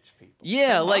advantage, people.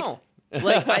 Yeah, Come like... on.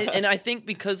 Like I think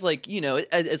because like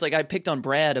it's like I picked on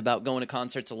Brad about going to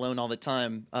concerts alone all the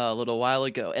time a little while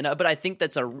ago, and but I think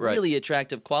that's a really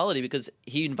attractive quality because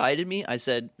he invited me. I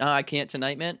said no, I can't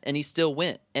tonight, man, and he still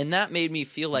went, and that made me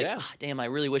feel like damn, I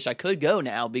really wish I could go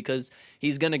now because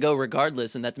he's gonna go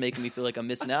regardless, and that's making me feel like I'm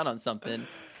missing out on something.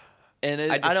 And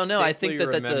I don't know. I think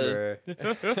that's a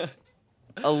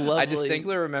lovely. I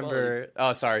distinctly remember. quality.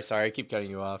 Oh, sorry, I keep cutting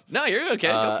you off. No, you're okay.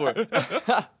 Go for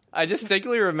it. I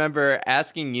distinctly remember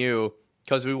asking you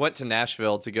because we went to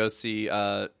Nashville to go see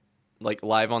like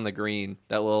Live on the Green,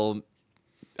 that little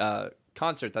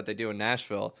concert that they do in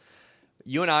Nashville.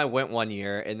 You and I went one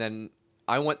year, and then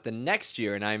I went the next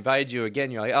year, and I invited you again.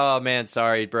 You're like, "Oh man,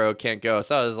 sorry, bro, can't go."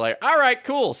 So I was like, "All right,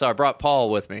 cool." So I brought Paul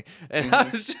with me, and I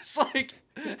was just like.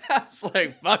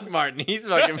 Fuck Martin, he's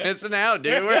fucking missing out,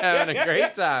 dude. We're having a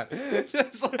great time.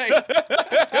 Just like,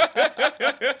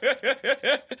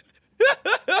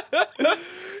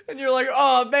 and you're like,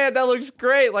 oh man, that looks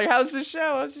great. Like, how's the show?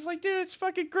 I was just like, dude, it's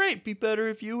fucking great. Be better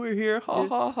if you were here. Ha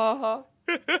ha ha ha.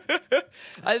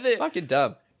 I think fucking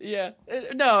dumb. Yeah,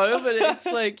 no, but it's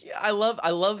like I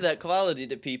love that quality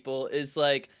to people. Is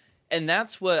like. And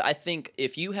that's what I think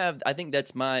if you have, I think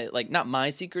that's my, like, not my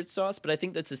secret sauce, but I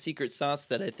think that's a secret sauce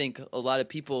that I think a lot of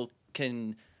people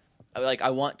can, like, I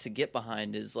want to get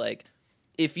behind is, like,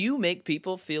 if you make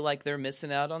people feel like they're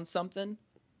missing out on something,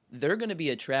 they're going to be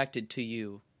attracted to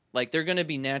you. Like, they're going to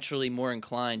be naturally more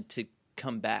inclined to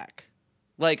come back.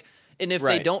 Like, and if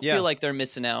they don't feel like they're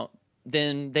missing out,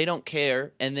 then they don't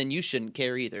care, and then you shouldn't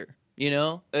care either. You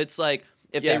know? It's like,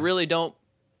 if they really don't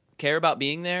care about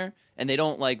being there, and they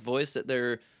don't like voice that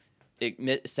they're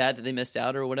sad that they missed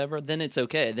out or whatever, then it's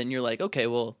okay. Then you're like, okay,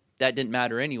 well, that didn't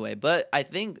matter anyway. But I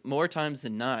think more times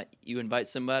than not, you invite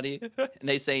somebody and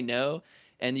they say no,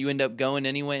 and you end up going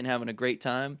anyway and having a great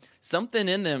time. Something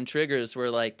in them triggers where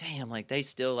like, damn, like they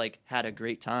still like had a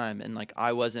great time, and like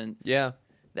I wasn't the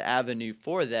avenue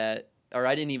for that, or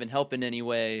I didn't even help in any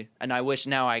way, and I wish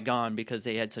now I'd gone because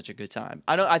they had such a good time.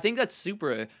 I think that's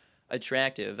super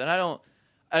attractive, and I don't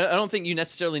think you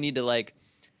necessarily need to like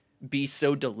be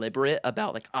so deliberate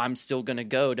about like I'm still gonna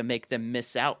go to make them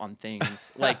miss out on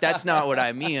things. Like that's not what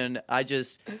I mean. I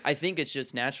think it's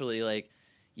just naturally like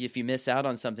if you miss out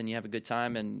on something, you have a good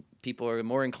time, and people are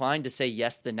more inclined to say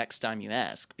yes the next time you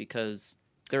ask because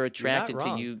they're attracted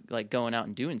to you like going out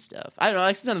and doing stuff. I don't know.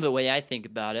 That's kind of the way I think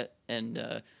about it.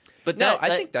 And but no,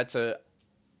 I think that's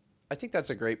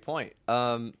a great point.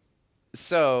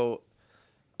 So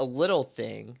a little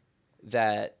thing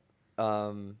that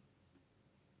I'm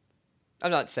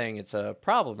not saying it's a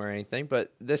problem or anything,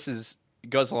 but this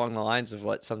goes along the lines of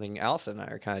what something Allison and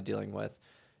I are kind of dealing with,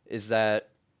 is that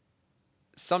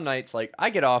some nights like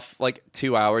I get off like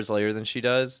 2 hours later than she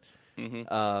does,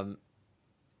 and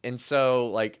so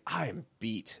like I'm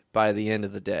beat by the end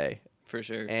of the day for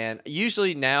sure. And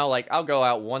usually now like I'll go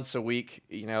out once a week,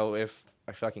 if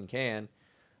I fucking can,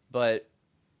 but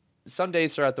some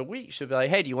days throughout the week she'll be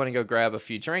like, hey, do you want to go grab a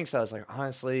few drinks? I was like,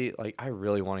 honestly, like I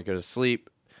really want to go to sleep.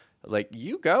 Like,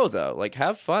 you go though, like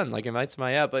have fun, like invite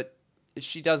somebody out. But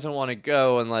she doesn't want to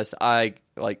go unless I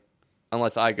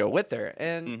go with her.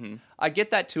 And I get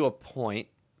that to a point.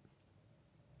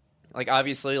 Like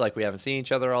obviously, like we haven't seen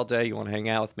each other all day. You want to hang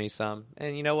out with me some,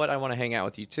 and you know what? I want to hang out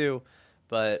with you too.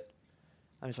 But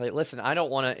I was like, listen, I don't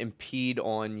want to impede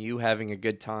on you having a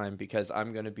good time because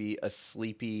I'm going to be a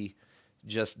sleepy,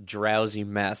 just drowsy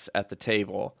mess at the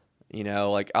table. You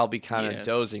know, like I'll be kind of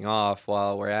dozing off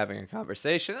while we're having a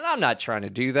conversation, and I'm not trying to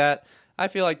do that. I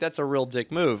feel like that's a real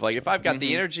dick move. Like if I've got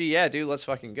the energy, yeah, dude, let's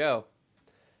fucking go.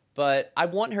 But I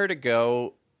want her to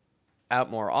go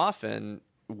out more often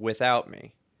without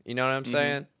me. You know what I'm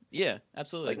saying? Yeah,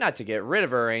 absolutely. Like not to get rid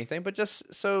of her or anything, but just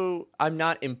so I'm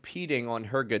not impeding on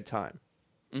her good time.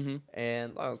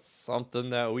 And that's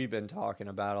something that we've been talking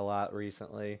about a lot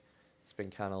recently. It's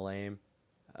been kind of lame.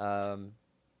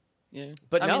 Yeah,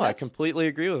 but I completely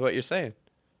agree with what you're saying.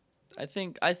 I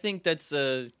think that's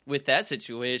with that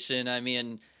situation. I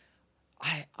mean,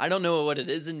 I don't know what it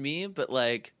is in me, but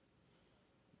like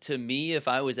to me, if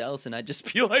I was Allison, I'd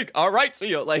just be like, all right, see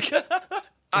you. Like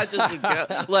I just would go.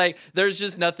 Like there's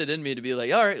just nothing in me to be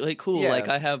like, all right, like cool, like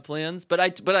I have plans, but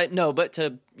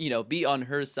to be on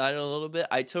her side a little bit,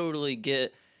 I totally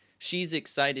get. She's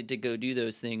excited to go do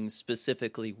those things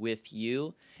specifically with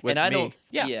you, and I don't.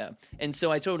 Yeah, and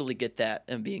so I totally get that,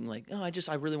 and being like, oh,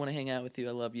 I really want to hang out with you.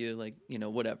 I love you, like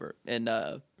whatever, and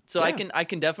so I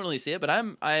can definitely see it, but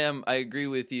I agree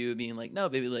with you being like, no,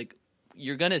 baby, like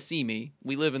you're gonna see me.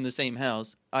 We live in the same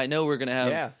house. I know we're gonna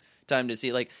have time to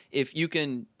see. Like if you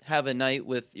can have a night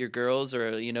with your girls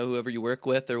or whoever you work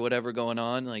with or whatever going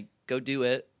on, like go do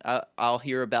it. I'll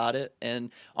hear about it.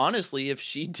 And honestly, if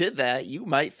she did that, you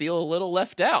might feel a little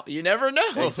left out. You never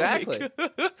know. Exactly.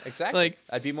 Exactly. Like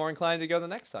I'd be more inclined to go the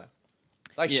next time.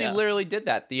 Like she literally did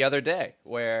that the other day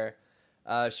where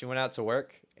she went out to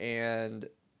work and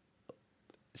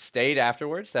stayed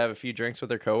afterwards to have a few drinks with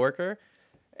her coworker,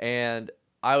 and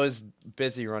I was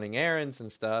busy running errands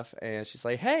and stuff, and she's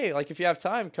like, hey, like, if you have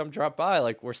time, come drop by.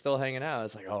 Like, we're still hanging out. I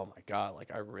was like, oh, my God.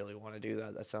 Like, I really want to do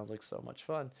that. That sounds like so much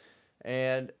fun.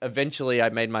 And eventually I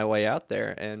made my way out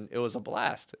there, and it was a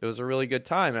blast. It was a really good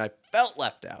time, and I felt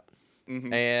left out.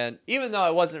 And even though I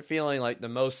wasn't feeling, like, the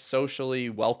most socially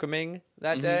welcoming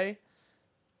that day,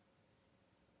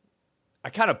 I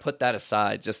kind of put that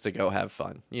aside just to go have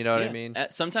fun. You know what I mean?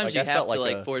 Sometimes you have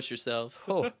to force yourself.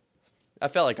 I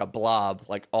felt like a blob,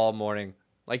 like, all morning.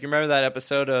 Like, you remember that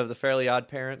episode of The Fairly Odd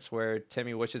Parents where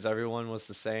Timmy wishes everyone was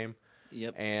the same?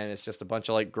 Yep. And it's just a bunch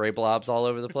of, like, gray blobs all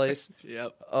over the place?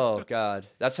 Yep. Oh, God.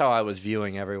 That's how I was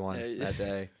viewing everyone that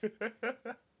day.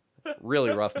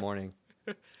 Really rough morning.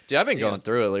 Dude, I've been going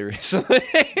through it recently.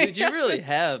 Dude, you really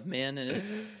have, man. And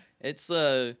it's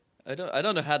I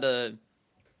don't know how to...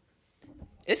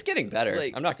 It's getting better.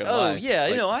 Like, I'm not gonna lie. Oh yeah,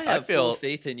 like, I have full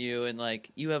faith in you, and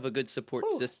like you have a good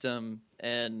support system,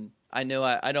 and I know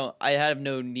I have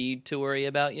no need to worry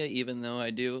about you, even though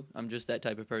I do. I'm just that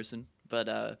type of person.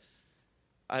 But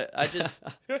I just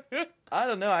I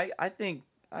don't know. I think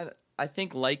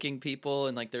liking people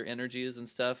and like their energies and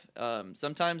stuff.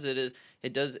 Sometimes it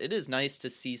is nice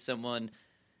to see someone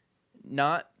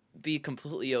not be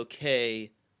completely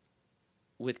okay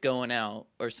with going out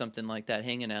or something like that,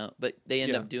 hanging out, but they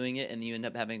end up doing it and you end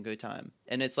up having a good time.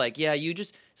 And it's like,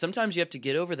 sometimes you have to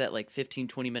get over that like 15,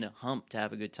 20-minute hump to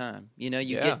have a good time. You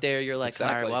get there, you're like, all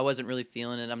right, well, I wasn't really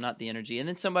feeling it. I'm not the energy. And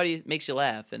then somebody makes you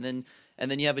laugh, and then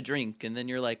you have a drink, and then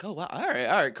you're like, oh, wow, all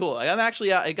right, cool. I'm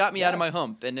actually out. It got me out of my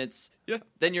hump. And it's,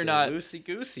 then you're not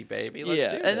loosey-goosey, baby.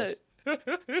 Let's do this.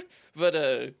 But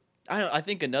I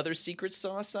think another secret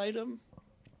sauce item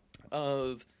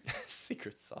of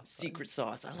secret sauce.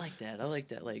 I like that.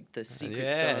 Like the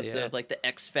secret sauce of like the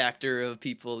X factor of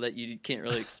people that you can't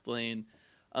really explain.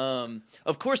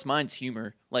 Of course, mine's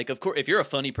humor. Like, of course, if you're a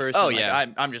funny person,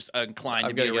 I'm just inclined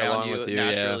to be around you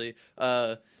naturally.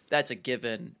 That's a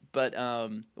given. But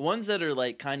ones that are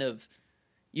like kind of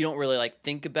you don't really like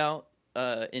think about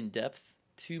in depth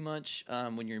too much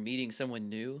when you're meeting someone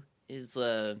new is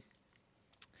what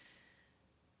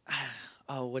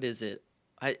is it?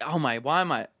 I'm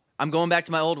going back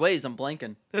to my old ways. I'm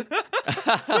blanking.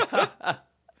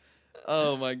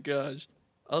 Oh my gosh.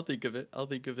 I'll think of it. Oh,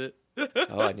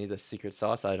 I need the secret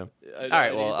sauce item. All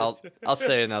right, well, I'll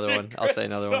say another one.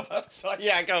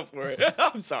 Yeah, go for it.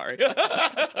 I'm sorry.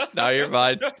 No, you're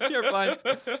fine. You're fine.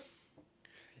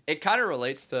 It kind of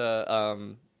relates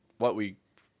to what we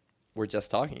were just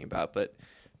talking about, but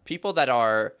people that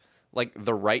are like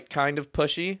the right kind of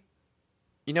pushy.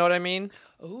 You know what I mean?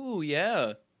 Oh,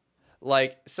 yeah.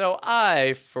 Like, so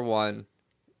I, for one,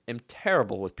 am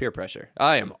terrible with peer pressure.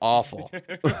 I am awful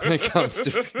when it comes to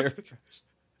peer pressure.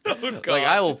 Oh, God. Like,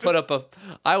 I will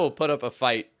put up a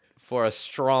fight for a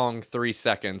strong 3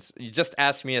 seconds. You just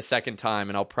ask me a second time,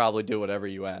 and I'll probably do whatever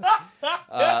you ask.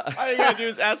 All you gotta do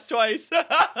is ask twice.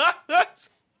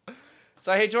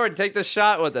 So, hey, Jordan, take this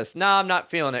shot with us. No, I'm not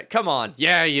feeling it. Come on.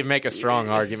 Yeah, you make a strong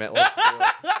argument. Let's do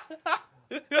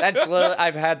it. That's literally,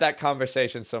 I've had that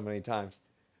conversation so many times.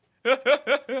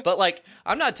 But, like,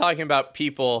 I'm not talking about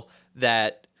people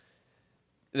that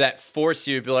force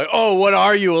you to be like, oh, what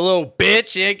are you, a little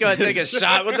bitch? You ain't gonna take a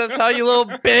shot with us, huh, you little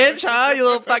bitch? Huh, you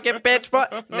little fucking bitch?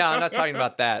 No, I'm not talking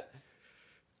about that.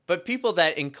 But people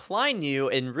that incline you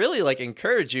and really, like,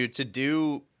 encourage you to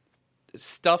do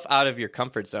stuff out of your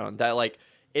comfort zone that, like,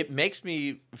 it makes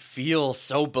me feel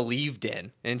so believed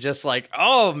in. And just like,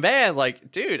 oh, man,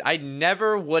 like, dude, I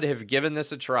never would have given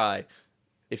this a try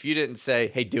if you didn't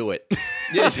say, hey, do it.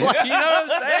 Like, you know what I'm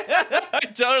saying? I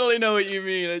totally know what you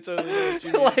mean. Like,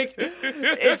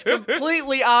 it's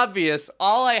completely obvious.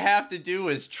 All I have to do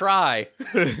is try,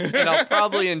 and I'll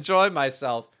probably enjoy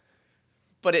myself.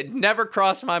 But it never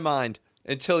crossed my mind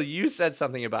until you said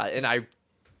something about it, and I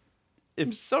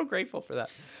am so grateful for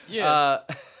that. Yeah.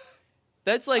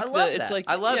 That's like I love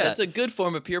that. It's a good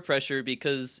form of peer pressure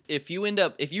because if you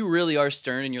really are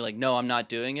stern and you're like, no, I'm not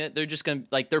doing it, they're just gonna,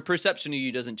 like, their perception of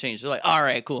you doesn't change. They're like, all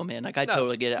right, cool, man. Like, I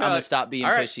totally get it. I'm gonna stop being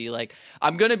pushy. Like,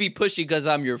 I'm gonna be pushy because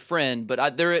I'm your friend, but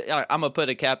I'm gonna put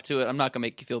a cap to it. I'm not gonna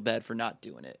make you feel bad for not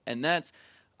doing it. And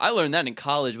I learned that in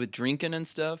college with drinking and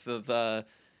stuff of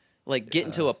like getting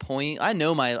to a point. I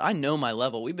know my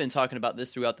level. We've been talking about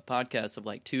this throughout the podcast of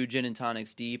like 2 gin and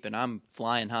tonics deep, and I'm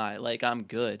flying high. Like, I'm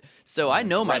good. So I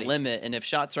know my limit, and if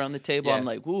shots are on the table, I'm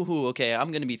like, woohoo, okay,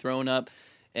 I'm gonna be throwing up,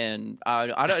 and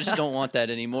I just don't want that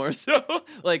anymore. So,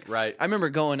 like, I remember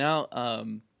going out,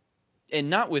 and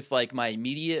not with like my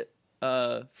immediate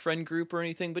friend group or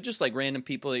anything, but just like random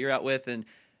people that you're out with, and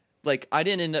like, I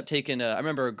didn't end up taking I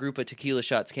remember a group of tequila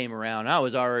shots came around. I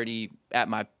was already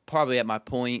probably at my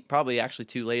point, probably actually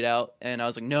too late out. And I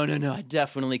was like, no, I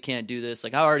definitely can't do this.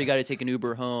 Like, I already got to take an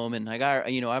Uber home, and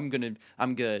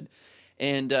I'm good.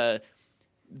 And the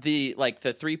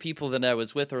 3 people that I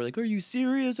was with were like, are you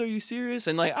serious?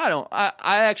 And like, I don't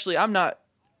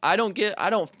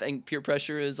think peer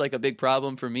pressure is like a big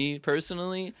problem for me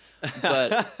personally,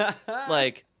 but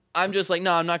like, I'm just like,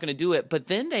 no, I'm not going to do it. But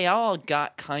then they all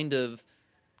got kind of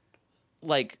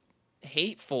like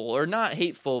hateful, or not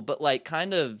hateful, but like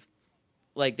kind of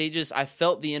like I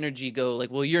felt the energy go like,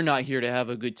 well, you're not here to have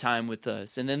a good time with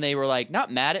us. And then they were like,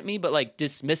 not mad at me, but like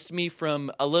dismissed me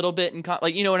from a little bit. And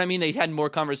like, you know what I mean? They had more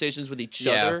conversations with each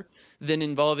other than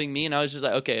involving me. And I was just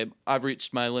like, okay, I've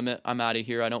reached my limit. I'm out of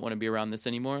here. I don't want to be around this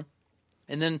anymore.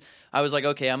 And then I was like,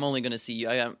 okay, I'm only going to see you.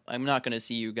 I'm not going to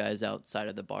see you guys outside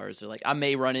of the bars. Or like, I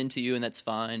may run into you, and that's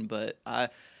fine. But I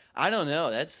don't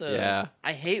know. That's I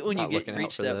hate when you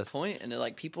reach that point, and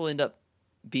like people end up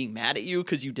being mad at you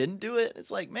because you didn't do it.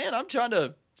 It's like, man, I'm trying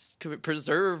to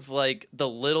preserve like the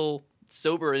little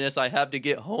soberness I have to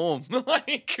get home.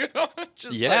 Like,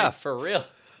 just for real.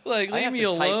 Like, leave me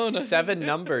alone. Type 7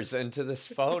 numbers into this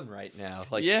phone right now.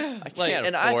 Like, I can't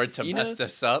like, afford to mess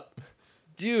this up.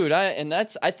 Dude, I'm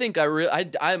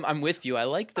with you. I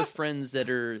like the friends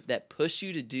that push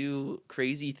you to do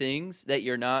crazy things that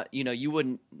you're not, you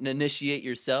wouldn't initiate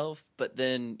yourself. But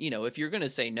then, if you're gonna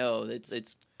say no,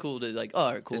 it's cool to like, oh,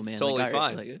 all right, cool, it's man. Totally like,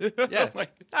 fine. Like, yeah, like,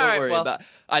 don't worry about.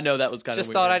 I know that was kind of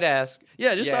just thought I'd ask.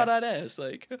 Yeah, thought I'd ask.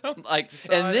 Like,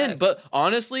 but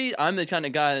honestly, I'm the kind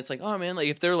of guy that's like, oh man, like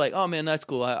if they're like, oh man, that's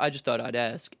cool. I just thought I'd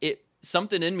ask.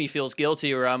 Something in me feels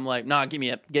guilty, or I'm like, nah, give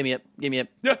me up.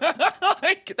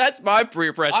 Like, that's my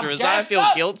peer pressure. Is I feel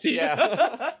guilty.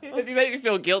 Yeah. If you make me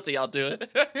feel guilty, I'll do it.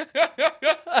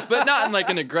 But not in like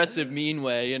an aggressive, mean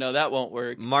way. That won't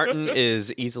work. Martin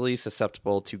is easily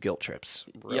susceptible to guilt trips.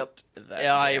 Yep.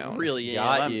 Yeah, I really am.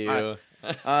 Got you.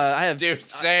 I have, dude.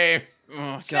 Same.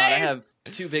 Oh God, I have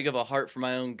too big of a heart for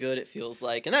my own good. It feels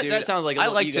like, and that sounds like a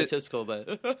little egotistical,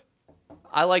 but.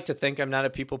 I like to think I'm not a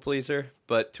people pleaser,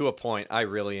 but to a point, I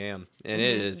really am. And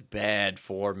it is bad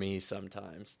for me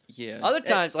sometimes. Yeah. Other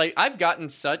times, like, I've gotten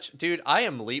dude, I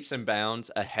am leaps and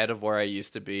bounds ahead of where I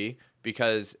used to be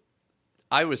because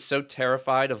I was so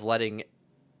terrified of letting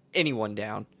anyone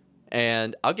down.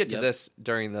 And I'll get to this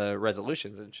during the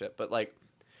resolutions and shit, but like,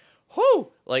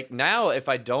 like now if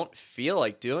I don't feel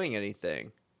like doing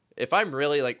anything, if I'm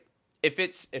really like, if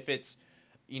it's,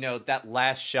 that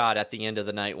last shot at the end of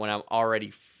the night when I'm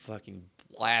already fucking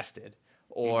blasted,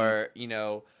 or,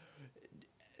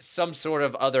 some sort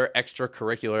of other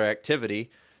extracurricular activity,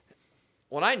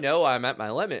 when I know I'm at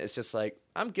my limit, it's just like,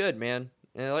 I'm good, man.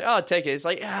 And they're like, oh, take it. It's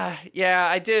like, yeah,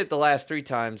 I did it the last 3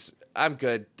 times. I'm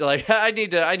good. Like, I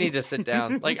need to sit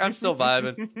down. Like, I'm still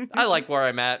vibing. I like where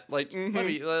I'm at. Like, let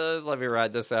me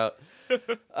ride this out.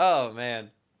 Oh, man.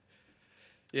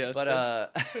 Yeah,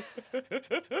 but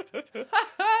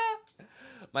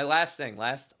my last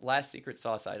secret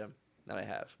sauce item that I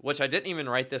have, which I didn't even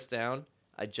write this down.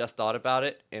 I just thought about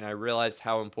it, and I realized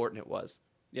how important it was.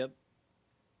 Yep.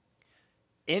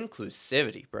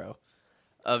 Inclusivity, bro.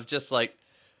 Of just like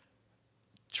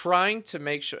trying to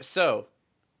make sure. So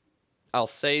I'll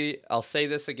say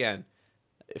this again.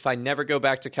 If I never go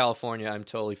back to California, I'm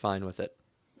totally fine with it.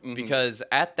 Mm-hmm. Because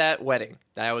at that wedding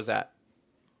that I was at,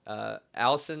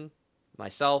 Allison,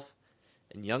 myself,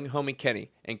 and young homie Kenny.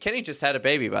 And Kenny just had a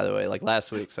baby, by the way, like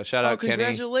last week. So shout out Kenny.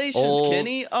 Congratulations,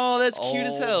 Kenny. Oh, that's cute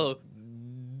as hell.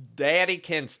 Daddy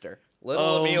Kinster.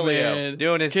 Little Emilio man.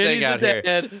 doing his Kenny's thing out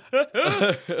here.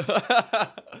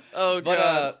 Oh,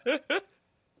 God.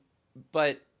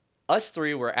 But us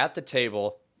three were at the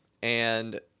table,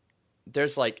 and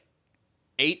there's like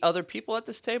 8 other people at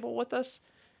this table with us,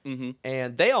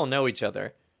 and they all know each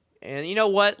other. And you know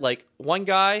what? Like, one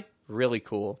guy, really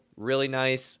cool, really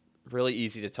nice, really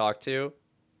easy to talk to.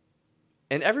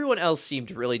 And everyone else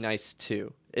seemed really nice,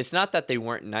 too. It's not that they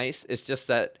weren't nice. It's just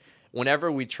that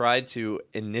whenever we tried to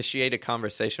initiate a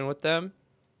conversation with them,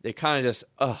 they kind of just,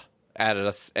 at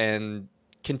us and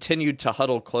continued to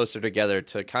huddle closer together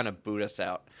to kind of boot us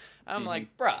out. I'm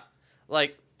like, bruh,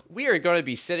 like, we are going to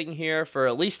be sitting here for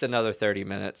at least another 30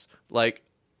 minutes. Like,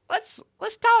 let's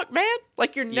talk, man.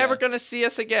 Like, you're never going to see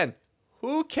us again.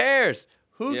 Who cares?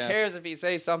 Who cares if you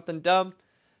say something dumb?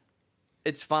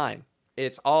 It's fine.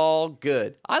 It's all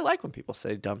good. I like when people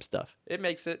say dumb stuff. It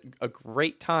makes it a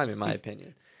great time, in my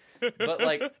opinion. But,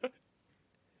 like,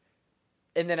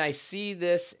 and then I see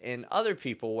this in other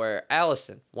people where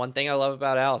Allison, one thing I love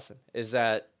about Allison is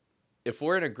that if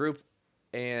we're in a group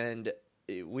and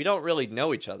we don't really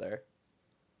know each other,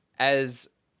 as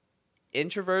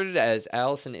introverted as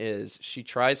Allison is, she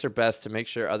tries her best to make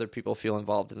sure other people feel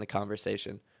involved in the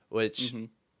conversation, which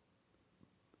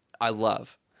I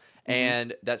love.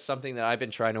 And that's something that I've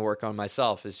been trying to work on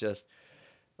myself, is just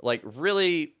like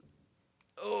really,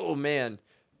 oh man.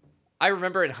 I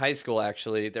remember in high school,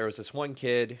 actually, there was this one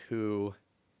kid who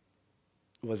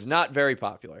was not very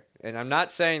popular. And I'm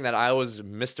not saying that I was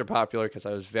Mr. Popular, because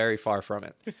I was very far from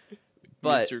it.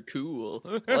 But Mr. Cool.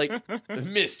 like,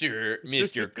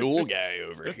 Mr. Cool guy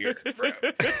over here.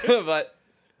 But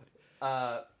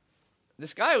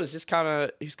this guy was just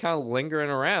he was kind of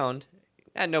lingering around.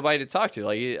 Had nobody to talk to.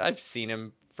 Like, I've seen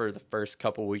him for the first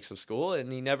couple weeks of school,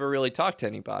 and he never really talked to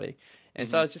anybody. And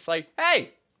so I was just like,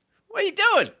 hey, what are you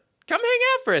doing? Come hang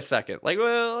out for a second. Like,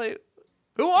 well, like,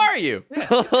 who are you?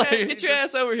 Like, get your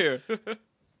ass over here.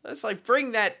 Let's like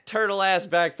bring that turtle ass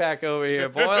backpack over here,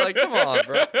 boy. Like, come on,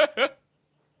 bro.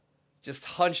 Just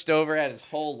hunched over, had his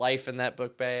whole life in that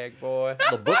book bag, boy.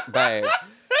 The book bag.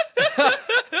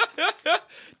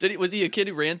 Was he a kid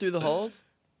who ran through the halls?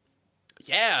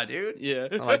 Yeah, dude. Yeah.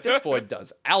 I'm like, this boy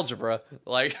does algebra.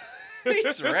 Like,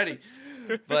 he's ready.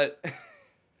 But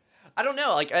I don't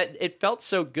know. Like, it felt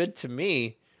so good to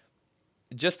me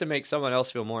just to make someone else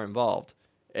feel more involved.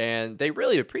 And they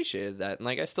really appreciated that. And,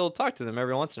 like, I still talk to them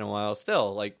every once in a while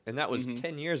still. Like, and that was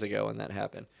 10 years ago when that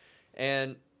happened.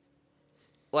 And,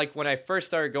 like, when I first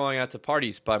started going out to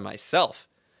parties by myself,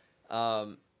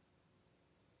 oh,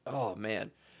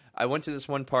 man. I went to this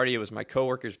one party. It was my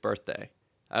coworker's birthday.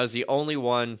 I was the only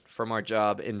one from our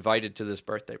job invited to this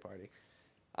birthday party.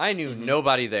 I knew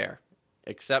nobody there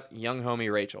except young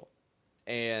homie Rachel.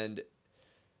 And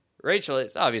Rachel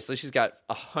is obviously, she's got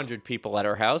 100 people at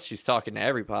her house. She's talking to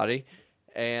everybody.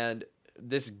 And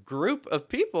this group of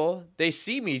people, they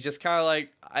see me just kind of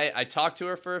like, I talked to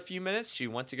her for a few minutes. She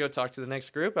went to go talk to the next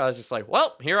group. I was just like,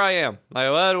 well, here I am.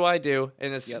 Like, what do I do?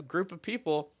 And this group of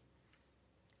people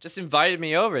just invited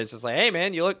me over. It's just like, hey,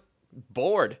 man, you look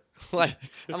bored. Like,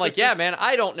 I'm like, yeah, man,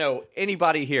 I don't know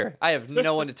anybody here. I have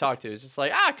no one to talk to. It's just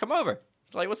like, come over.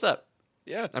 It's like, what's up?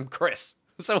 Yeah. I'm Chris.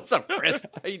 So what's up, Chris?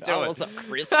 How you doing? What's up,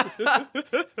 Chris? I don't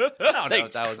know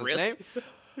Thanks, if that was Chris. his name.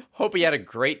 Hope he had a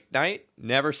great night.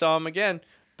 Never saw him again.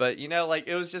 But, you know, like,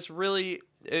 it was just really,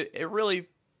 it really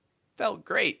felt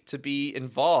great to be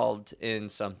involved in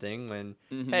something when,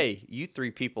 hey, you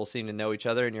 3 people seem to know each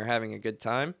other and you're having a good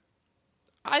time.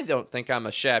 I don't think I'm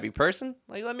a shabby person.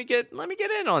 Like, let me get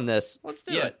in on this. Let's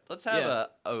do it. Let's have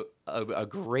a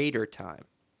greater time.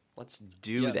 Let's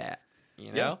do that.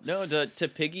 You know? No, to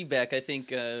piggyback, I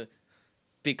think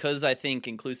because I think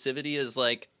inclusivity is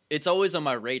like, it's always on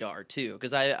my radar too.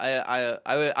 Because I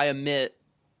admit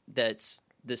that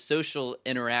the social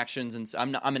interactions, and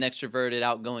I'm an extroverted,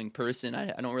 outgoing person. I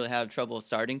don't really have trouble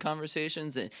starting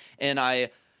conversations, and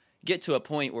I get to a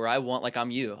point where I want, like,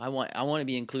 I'm you. I want to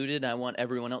be included. I want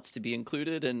everyone else to be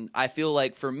included. And I feel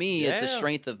like for me, it's a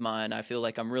strength of mine. I feel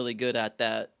like I'm really good at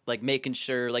that. Like making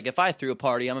sure, like if I threw a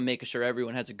party, I'm gonna make sure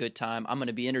everyone has a good time. I'm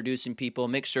gonna be introducing people,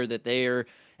 make sure that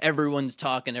everyone's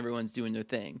talking, everyone's doing their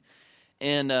thing.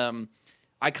 And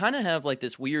I kind of have like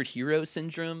this weird hero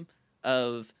syndrome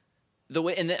of the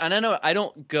way, and I know I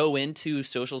don't go into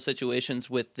social situations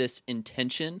with this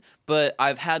intention, but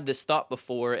I've had this thought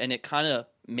before, and it kind of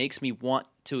makes me want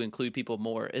to include people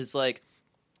more. Is like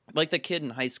the kid in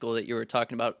high school that you were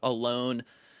talking about, alone,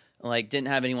 like didn't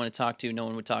have anyone to talk to, no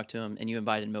one would talk to him, and you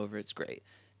invited him over. It's great.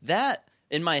 That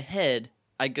in my head,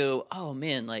 I go, oh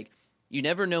man, like you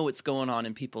never know what's going on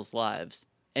in people's lives,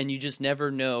 and you just never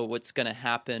know what's going to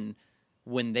happen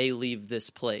when they leave this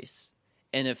place.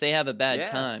 And if they have a bad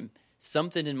time,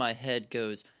 something in my head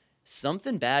goes,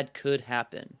 something bad could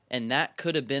happen, and that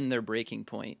could have been their breaking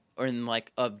point, or in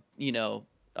like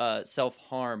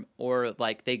self-harm, or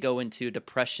like they go into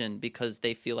depression because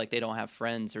they feel like they don't have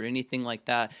friends or anything like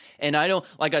that. And I don't,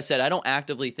 like I said, I don't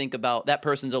actively think about that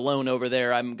person's alone over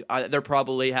there. They're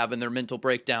probably having their mental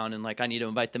breakdown, and like I need to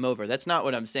invite them over. That's not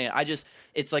what I'm saying.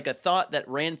 It's like a thought that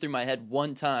ran through my head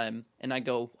one time, and I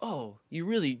go, oh, you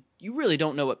really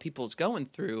don't know what people's going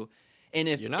through. And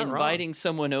if inviting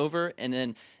someone over and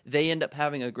then they end up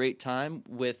having a great time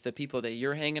with the people that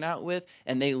you're hanging out with,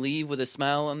 and they leave with a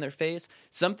smile on their face,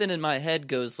 something in my head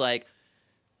goes like,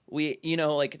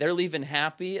 like they're leaving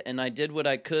happy, and I did what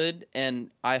I could, and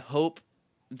I hope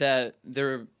that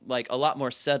they're like a lot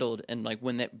more settled and like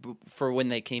when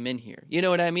they came in here. You know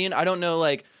what I mean? I don't know,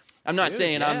 like I'm not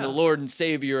saying I'm the Lord and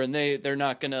Savior and they're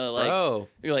not gonna like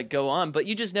you're like go on, but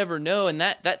you just never know, and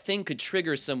that thing could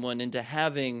trigger someone into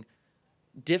having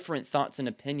different thoughts and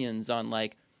opinions on,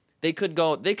 like they could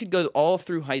go all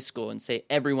through high school and say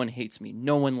everyone hates me,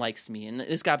 no one likes me, and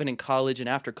this happened in college and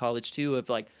after college too, of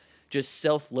like just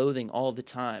self-loathing all the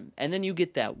time. And then you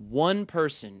get that one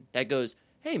person that goes,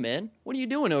 hey man, what are you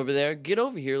doing over there? Get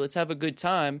over here, let's have a good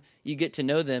time. You get to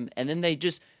know them, and then they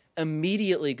just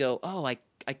immediately go, oh, I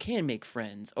can make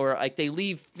friends, or like they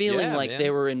leave feeling they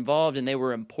were involved and they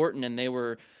were important and they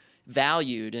were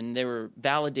valued and they were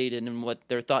validated in what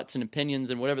their thoughts and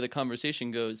opinions and whatever the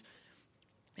conversation goes.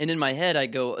 And in my head I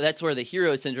go, that's where the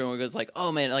hero syndrome goes, like,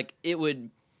 oh man, like it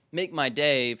would make my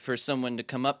day for someone to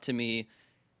come up to me.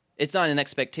 It's not an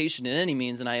expectation in any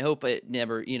means, and I hope it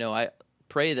never, I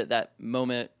pray that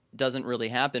moment doesn't really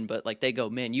happen, but like they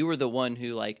go, man, you were the one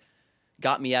who like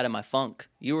got me out of my funk.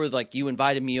 You were like, you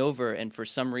invited me over, and for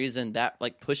some reason that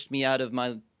like pushed me out of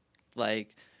my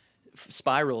like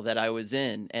spiral that I was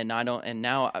in, and now and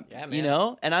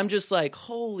I'm just like,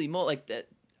 holy moly, like that.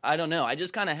 I don't know. I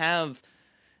just kind of have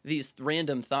these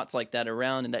random thoughts like that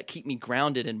around, and that keep me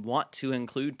grounded and want to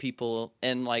include people.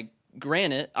 And like,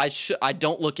 granted, I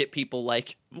don't look at people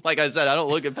like I said, I don't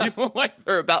look at people like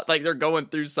they're going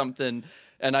through something,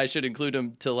 and I should include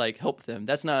them to like help them.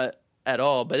 That's not at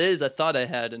all. But it is a thought I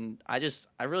had, and I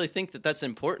really think that that's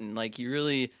important. Like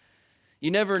you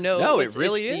never know. No, it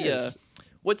really is.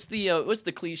 What's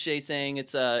the cliche saying?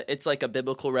 It's like a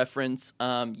biblical reference.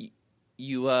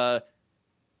 You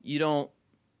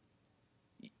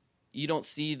don't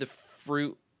see the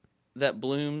fruit that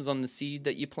blooms on the seed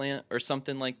that you plant, or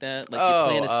something like that. Like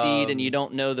you plant a seed and you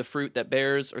don't know the fruit that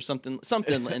bears, or something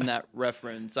in that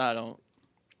reference. I'm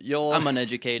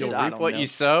uneducated. You'll reap what you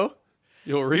sow.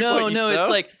 You'll reap what you sow. No, it's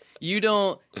like you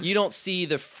don't see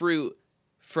the fruit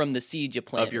from the seed you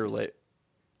plant of your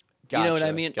Gotcha, you know what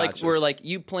I mean? Gotcha. Like where like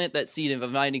you plant that seed of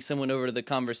inviting someone over to the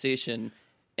conversation,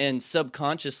 and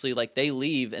subconsciously like they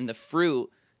leave, and the fruit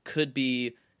could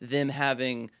be them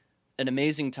having an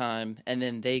amazing time, and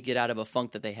then they get out of a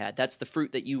funk that they had. That's the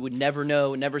fruit that you would never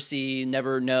know, never see,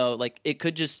 never know. Like it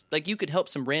could just like you could help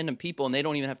some random people and they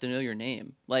don't even have to know your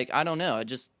name. Like I don't know, it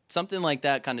just something like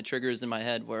that kind of triggers in my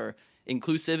head where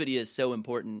inclusivity is so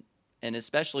important, and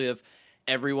especially if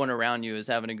everyone around you is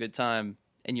having a good time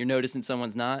and you're noticing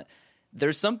someone's not,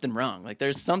 there's something wrong. Like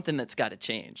there's something that's got to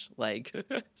change. Like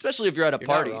especially if you're at a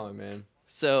party. Not wrong, man.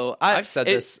 So I've said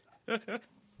this.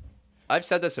 I've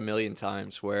said this a million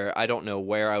times where I don't know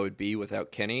where I would be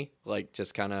without Kenny. Like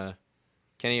just kind of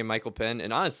Kenny and Michael Penn,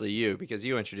 and honestly you, because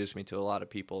you introduced me to a lot of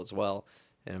people as well,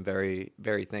 and I'm very,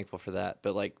 very thankful for that.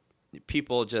 But like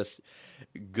people just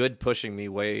good pushing me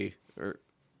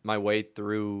my way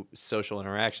through social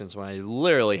interactions when I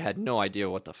literally had no idea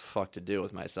what the fuck to do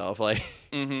with myself. Like,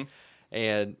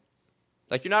 and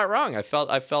like, you're not wrong. I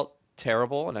felt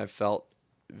terrible, and I felt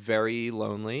very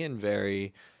lonely and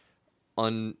very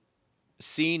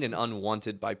unseen and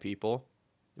unwanted by people.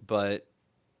 But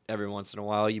every once in a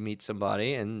while you meet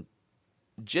somebody and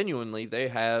genuinely they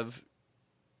have,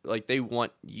 like, they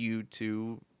want you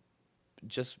to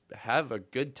just have a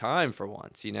good time for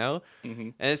once, you know? Mm-hmm.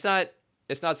 And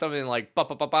it's not something like, ba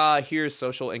ba ba ba, here's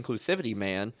social inclusivity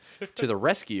man to the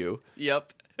rescue.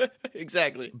 Yep.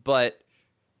 Exactly. But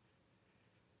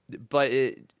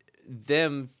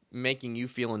them making you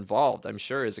feel involved, I'm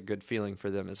sure, is a good feeling for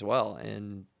them as well.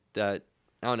 And that,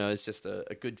 I don't know, it's just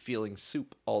a good feeling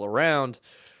soup all around,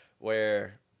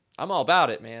 where I'm all about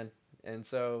it, man. And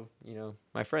so, you know,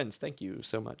 my friends, thank you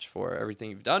so much for everything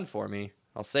you've done for me.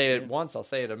 I'll say it once, I'll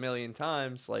say it a million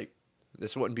times. Like,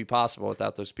 this wouldn't be possible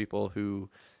without those people who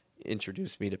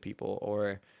introduced me to people,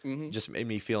 or just made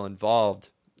me feel involved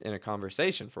in a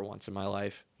conversation for once in my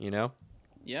life, you know?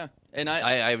 Yeah. And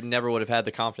I never would have had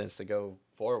the confidence to go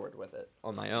forward with it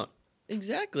on my own.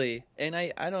 Exactly. And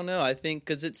I don't know. I think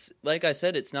because it's, like I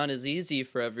said, it's not as easy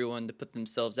for everyone to put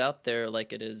themselves out there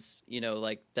like it is, you know,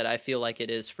 like that I feel like it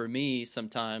is for me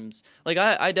sometimes. Like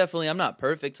I definitely, I'm not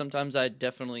perfect. Sometimes I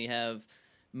definitely have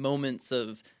moments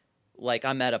of like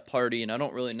I'm at a party and I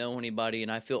don't really know anybody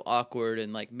and I feel awkward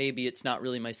and like maybe it's not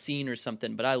really my scene or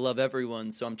something, but I love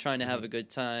everyone. So I'm trying to have a good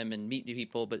time and meet new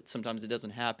people, but sometimes it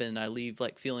doesn't happen. I leave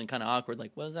like feeling kind of awkward.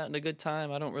 Like, was that a good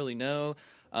time? I don't really know.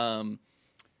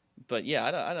 But yeah,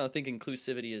 I don't think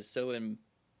inclusivity is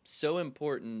so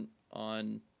important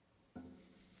on,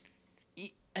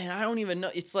 and I don't even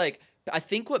know. It's like, I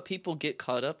think what people get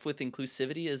caught up with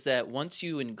inclusivity is that once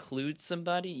you include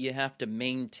somebody, you have to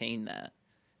maintain that.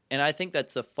 And I think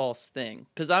that's a false thing.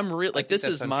 Because I'm real, like, this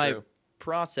is my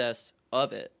process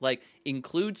of it. Like,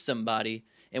 include somebody,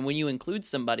 and when you include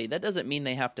somebody, that doesn't mean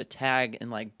they have to tag and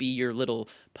like be your little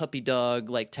puppy dog,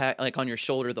 like tag like on your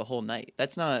shoulder the whole night.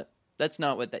 That's not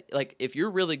what that, like, if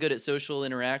you're really good at social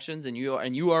interactions and you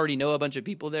already know a bunch of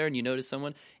people there and you notice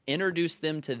someone, introduce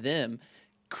them to them,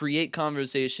 create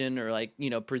conversation, or like, you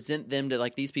know, present them to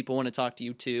like, these people want to talk to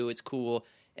you too. It's cool.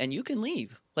 And you can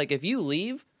leave. Like, if you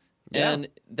leave and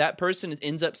that person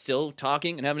ends up still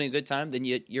talking and having a good time, then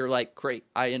you're like, great,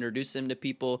 I introduced them to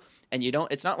people. And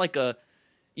it's not like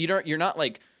you're not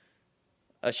like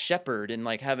a shepherd and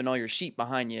like having all your sheep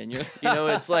behind you. And you know,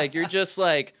 it's like, you're just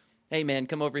like, hey man,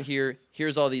 come over here.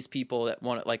 Here's all these people that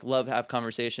want to like love have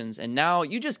conversations. And now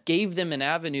you just gave them an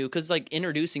avenue, because like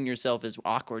introducing yourself is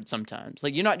awkward sometimes.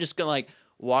 Like, you're not just gonna like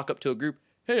walk up to a group,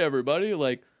 hey everybody,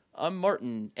 like, I'm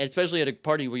Martin, and especially at a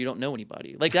party where you don't know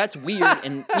anybody. Like, that's weird.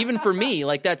 And even for me,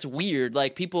 like, that's weird.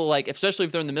 Like, people, like, especially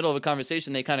if they're in the middle of a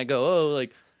conversation, they kind of go, oh,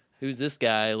 like, who's this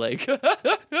guy? Like,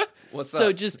 what's so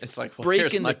up? just it's like, well,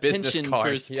 breaking my the business tension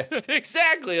card. for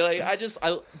exactly. Like,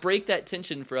 I break that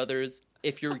tension for others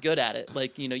if you're good at it.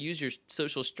 Like, you know, use your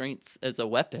social strengths as a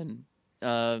weapon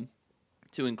to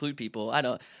include people.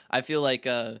 I feel like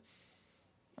I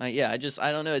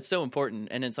don't know. It's so important,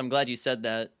 and I'm glad you said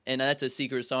that. And that's a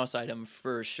secret sauce item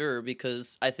for sure,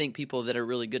 because I think people that are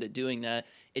really good at doing that,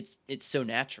 it's so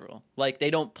natural. Like, they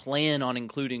don't plan on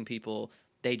including people;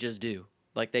 they just do.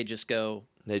 Like, they just go.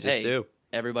 They just do.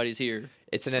 Everybody's here.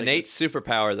 It's an innate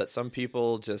superpower that some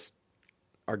people just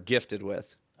are gifted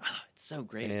with. Oh, it's so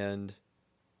great. And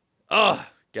oh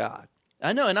God,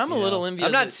 I know, and I'm a little envious.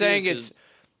 I'm not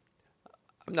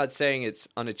saying it's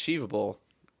unachievable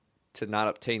to not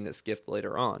obtain this gift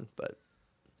later on, but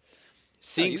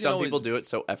seeing some people do it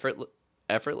so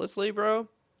effortlessly, bro.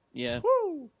 Yeah.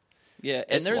 Woo. Yeah,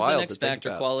 and there's an X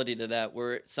factor quality to that,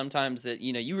 where sometimes that,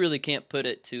 you know, you really can't put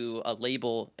it to a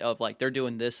label of like, they're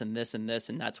doing this and this and this,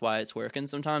 and that's why it's working.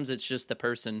 Sometimes it's just the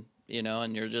person, you know,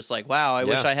 and you're just like, wow, I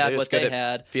wish I had what they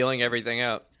had. Feeling everything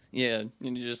out. Yeah,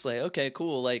 and you're just like, okay,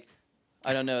 cool. Like,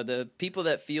 I don't know, the people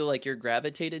that feel like you're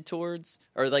gravitated towards,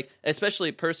 or like,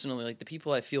 especially personally, like the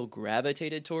people I feel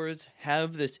gravitated towards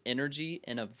have this energy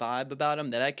and a vibe about them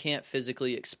that I can't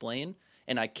physically explain,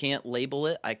 and I can't label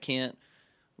it. I can't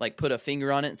like put a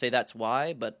finger on it and say that's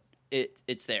why, but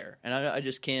it's there. And I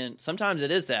just can't. Sometimes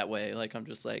it is that way. Like, I'm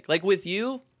just like with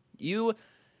you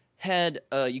had,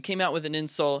 you came out with an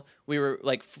insult. We were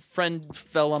like, friend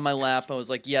fell on my lap. I was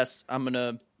like, yes, I'm going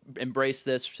to embrace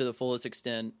this to the fullest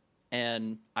extent.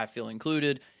 And I feel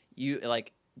included. You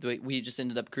like, we just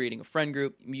ended up creating a friend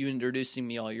group. You introducing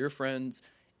me all your friends.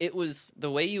 It was the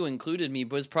way you included me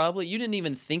was probably, you didn't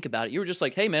even think about it. You were just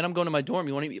like, hey man, I'm going to my dorm.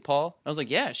 You want to meet Paul? I was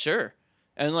like, yeah, sure.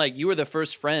 And like, you were the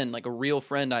first friend, like a real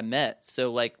friend I met.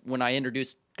 So like, when I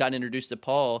got introduced to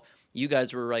Paul, you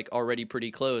guys were like already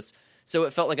pretty close. So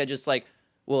it felt like I just like,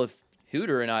 well, if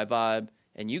Hooter and I vibe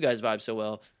and you guys vibe so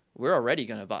well, we're already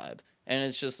going to vibe. And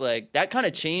it's just like, that kind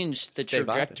of changed the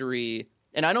trajectory.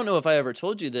 And I don't know if I ever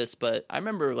told you this, but I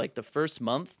remember like the first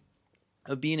month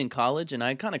of being in college, and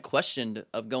I kind of questioned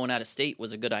of going out of state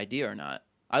was a good idea or not.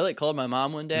 I like called my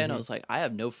mom one day and I was like, I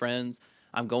have no friends.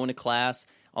 I'm going to class.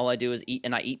 All I do is eat,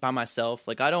 and I eat by myself.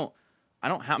 Like I'm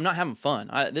not having fun.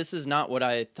 This is not what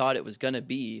I thought it was going to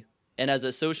be. And as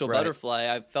a social butterfly,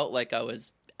 I felt like I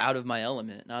was out of my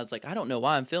element. And I was like, I don't know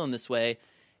why I'm feeling this way.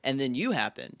 And then you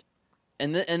happened.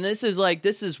 And this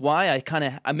is why I kind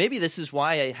of, maybe this is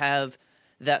why I have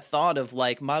that thought of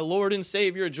like my Lord and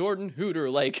Savior Jordan Hooter,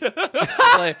 like,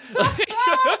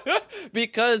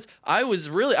 because I was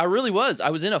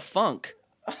in a funk,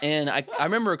 and I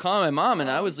remember calling my mom, and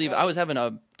I was having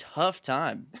a tough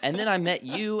time, and then I met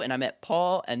you, and I met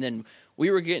Paul, and then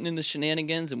we were getting into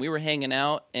shenanigans, and we were hanging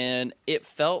out, and it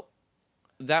felt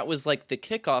that was like the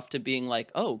kickoff to being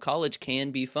like, oh, college can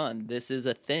be fun. This is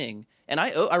a thing, and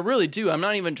I really do. I'm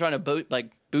not even trying to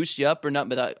boost you up or not,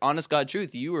 but honest God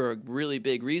truth, you were a really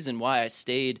big reason why I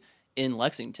stayed in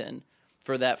Lexington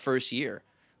for that first year.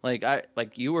 Like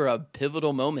you were a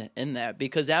pivotal moment in that,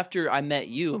 because after I met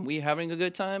you and we were having a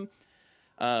good time,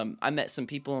 I met some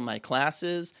people in my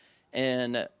classes,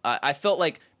 and I felt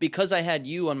like because I had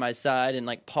you on my side and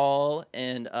like Paul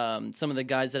and some of the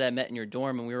guys that I met in your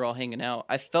dorm and we were all hanging out,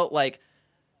 I felt like,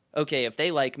 okay, if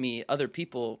they like me, other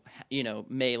people,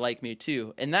 may like me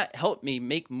too. And that helped me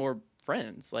make more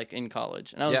friends like in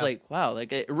college. And I was like, wow,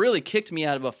 like it really kicked me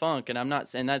out of a funk. And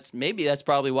that's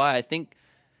probably why I think,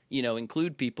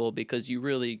 include people, because you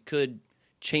really could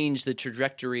change the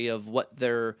trajectory of what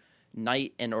their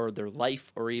night or their life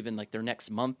or even like their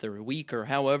next month or week or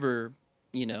however,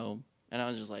 and I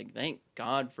was just like, thank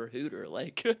God for Hooter.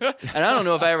 Like, and I don't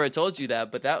know if I ever told you that,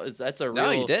 but that's a real,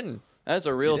 no, you didn't. That's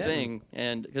a real thing.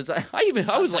 And because I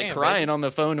was like crying on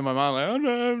the phone to my mom, like, I'm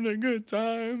not having a good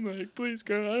time. Like, please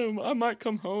go. I might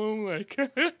come home. Like,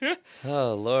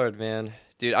 oh Lord, man,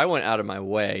 dude, I went out of my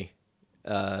way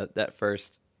that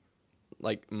first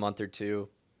like month or two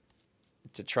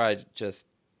to try to just,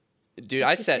 dude,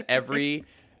 I set everybody,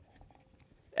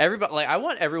 like, I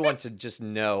want everyone to just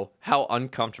know how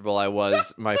uncomfortable I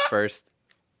was my first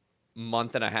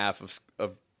month and a half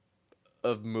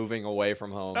of moving away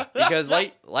from home, because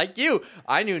like you,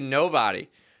 I knew nobody,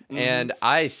 and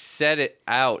I set it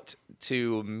out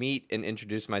to meet and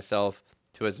introduce myself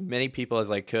to as many people as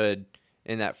I could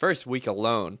in that first week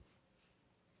alone,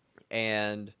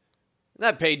 and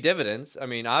that paid dividends. I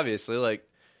mean, obviously, like,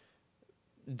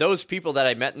 those people that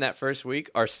I met in that first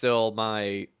week are still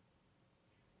my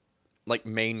like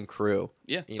main crew.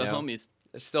 Yeah, the homies.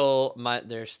 They're still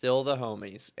the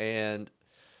homies, and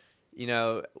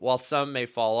while some may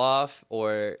fall off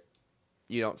or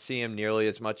you don't see them nearly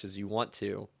as much as you want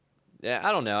to,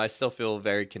 I don't know, I still feel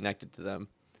very connected to them.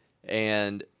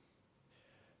 And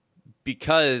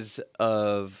because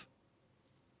of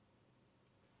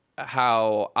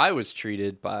how I was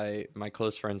treated by my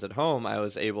close friends at home, I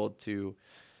was able to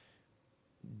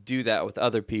do that with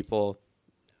other people.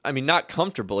 I mean, not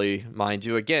comfortably, mind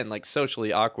you. Again, like,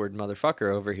 socially awkward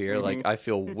motherfucker over here. Like, I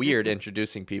feel weird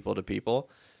introducing people to people.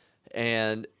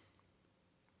 But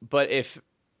if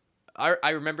I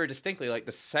remember distinctly, like,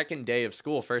 the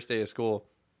first day of school,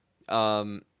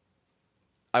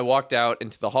 I walked out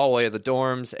into the hallway of the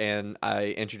dorms and I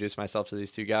introduced myself to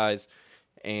these two guys,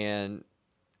 and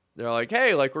they're like,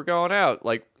 hey, like, we're going out.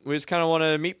 Like, we just kind of want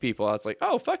to meet people. I was like,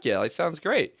 oh, fuck yeah, like, sounds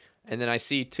great. And then I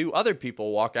see two other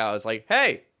people walk out. I was like,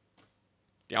 hey,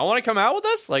 y'all want to come out with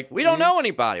us? Like, we don't know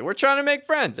anybody. We're trying to make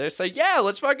friends. They're like, yeah,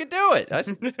 let's fucking do it.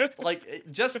 That's, like,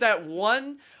 just that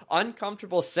one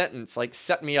uncomfortable sentence, like,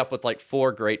 set me up with, like,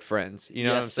 4 great friends. You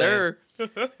know what I'm saying?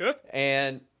 Sir.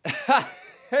 And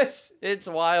it's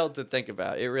wild to think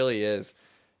about. It really is,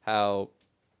 how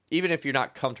even if you're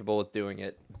not comfortable with doing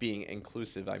it, being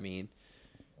inclusive, I mean,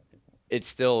 it's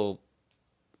still,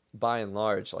 by and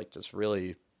large, like, just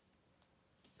really,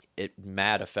 it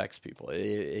mad affects people.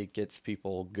 It gets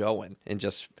people going, and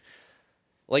just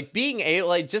like being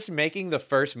just making the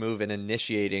first move and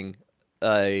initiating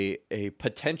a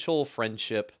potential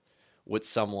friendship with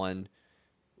someone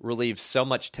relieves so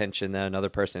much tension that another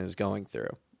person is going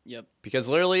through. Yep. Because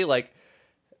literally, like,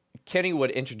 Kenny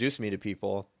would introduce me to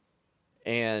people,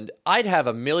 and I'd have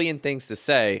a million things to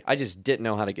say. I just didn't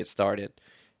know how to get started.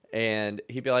 And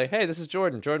he'd be like, hey, this is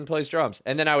Jordan. Jordan plays drums.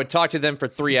 And then I would talk to them for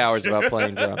 3 hours about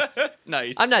playing drums.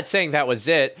 Nice. I'm not saying that was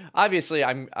it. Obviously,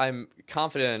 I'm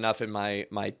confident enough in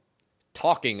my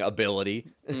talking ability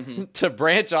to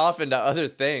branch off into other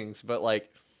things. But, like,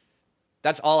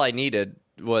 that's all I needed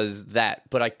was that.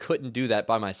 But I couldn't do that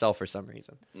by myself for some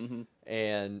reason.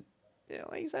 And,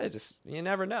 like you said, just, you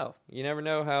never know. You never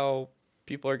know how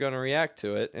people are going to react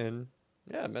to it. And,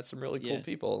 yeah, I met some really cool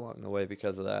people along the way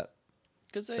because of that.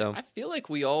 Because I feel like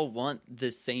we all want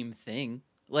the same thing.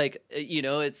 Like,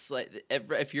 it's like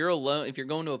if you're alone, if you're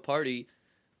going to a party,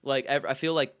 like I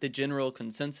feel like the general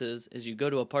consensus is you go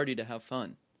to a party to have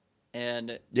fun,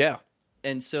 and Yeah.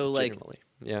 so like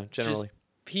Generally.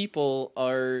 people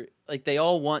are like they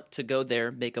all want to go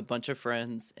there, make a bunch of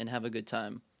friends, and have a good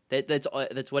time.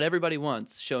 That's what everybody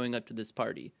wants showing up to this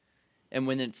party, and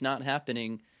when it's not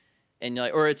happening, and you're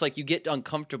like, or it's like you get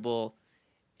uncomfortable,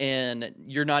 and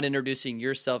you're not introducing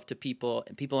yourself to people,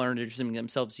 and people aren't introducing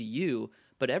themselves to you.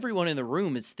 But everyone in the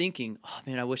room is thinking, "Oh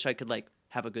man, I wish I could like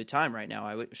have a good time right now.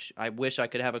 I wish I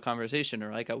could have a conversation,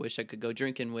 or like I wish I could go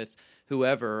drinking with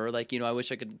whoever, or like I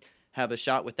wish I could have a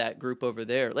shot with that group over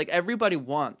there." Like everybody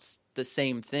wants the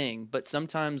same thing, but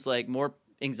sometimes like more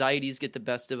anxieties get the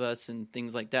best of us and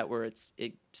things like that, where it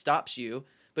stops you.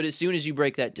 But as soon as you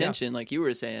break that tension, like you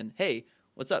were saying, "Hey,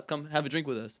 what's up? Come have a drink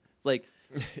with us." Like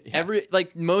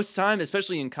most time,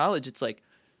 especially in college, it's like,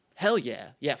 hell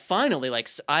yeah, finally, like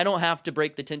I don't have to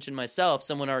break the tension myself.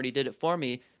 Someone already did it for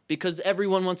me, because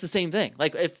everyone wants the same thing.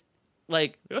 Like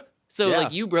like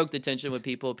you broke the tension with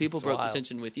people broke the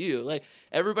tension with you. Like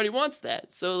everybody wants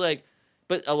that. So like,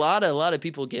 but a lot of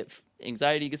people get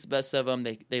anxiety gets the best of them.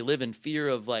 They live in fear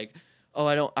of like,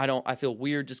 oh, I feel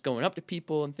weird just going up to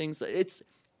people and things.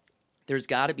 There's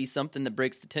got to be something that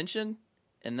breaks the tension,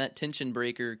 and that tension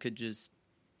breaker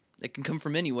it can come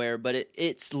from anywhere, but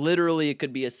it's literally, it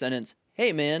could be a sentence,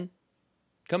 "Hey man,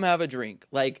 come have a drink."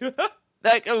 Like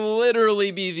that could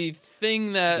literally be the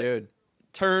thing that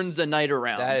turns a night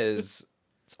around. It's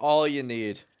all you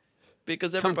need.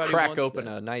 Because everybody come crack wants open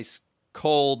that. A nice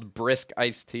cold brisk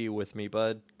iced tea with me,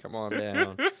 bud. Come on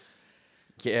down.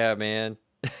 Yeah, man.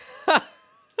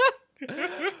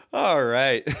 All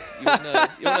right. You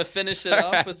wanna finish it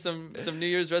off with some New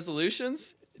Year's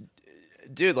resolutions?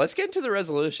 Dude, let's get into the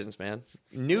resolutions, man.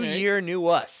 New year, new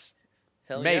us.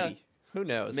 Hell Maybe. yeah. Who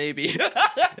knows? Maybe.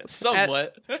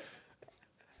 Somewhat.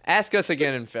 Ask us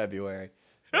again in February.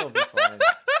 It'll be fine.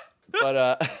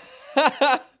 But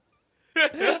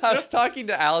I was talking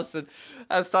to Allison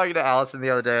the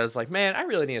other day. I was like, man, I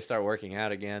really need to start working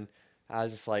out again. I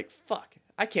was just like, fuck,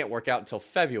 I can't work out until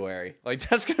February. Like,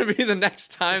 that's going to be the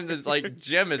next time the like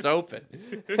gym is open.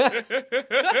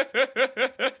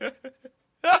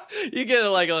 You get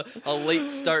like a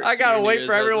late start. I gotta wait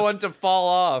for everyone to fall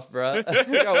off, bro. I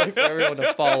gotta wait for everyone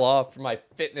to fall off for my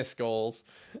fitness goals.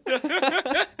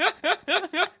 That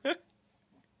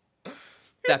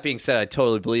being said, I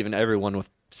totally believe in everyone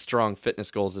with strong fitness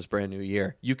goals this brand new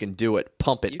year. You can do it.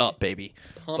 Pump it up, baby.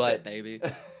 Pump it, baby.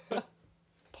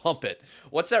 Pump it.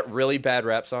 What's that really bad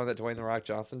rap song that Dwayne The Rock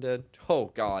Johnson did?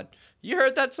 Oh, God. You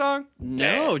heard that song?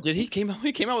 No. Did he came out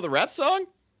with a rap song?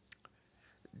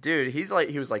 Dude,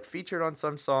 he was like featured on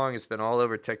some song. It's been all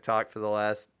over TikTok for the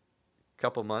last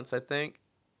couple months, I think.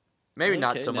 Maybe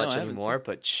not so much anymore,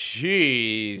 but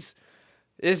jeez.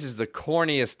 This is the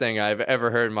corniest thing I've ever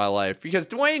heard in my life. Because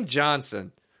Dwayne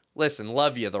Johnson, listen,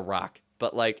 love you, The Rock,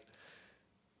 but like,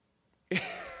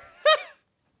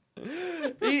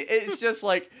 it's just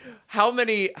like, how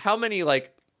many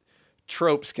like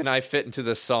tropes can I fit into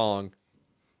this song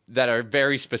that are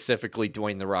very specifically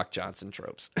Dwayne The Rock Johnson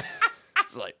tropes?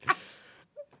 It's like,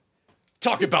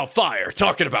 talking about fire,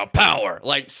 talking about power,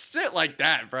 like shit like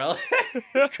that, bro.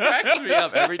 It cracks me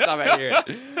up every time I hear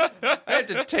it. I had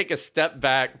to take a step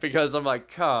back because I'm like,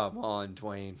 come on,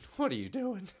 Dwayne, what are you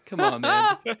doing? Come on,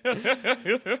 man.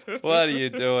 What are you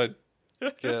doing?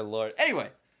 Good Lord. Anyway,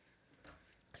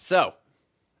 so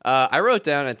I wrote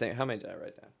down, I think, how many did I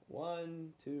write down?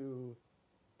 1, 2,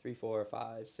 3, 4,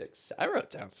 5, 6. I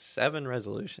wrote down 7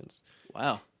 resolutions.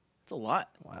 Wow. That's a lot.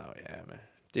 Wow, yeah, man.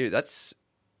 Dude,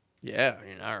 yeah,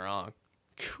 you're not wrong.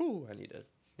 Cool. I need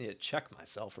to check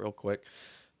myself real quick.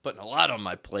 Putting a lot on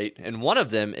my plate. And one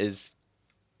of them is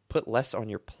put less on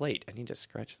your plate. I need to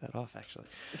scratch that off, actually.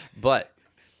 But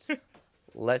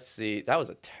let's see. That was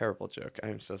a terrible joke.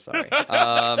 I'm so sorry.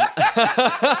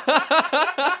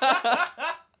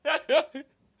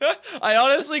 I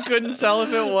honestly couldn't tell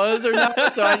if it was or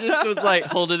not, so I just was like,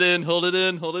 hold it in, hold it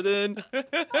in, hold it in.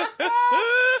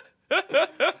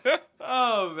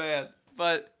 Oh, man.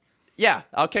 But, yeah,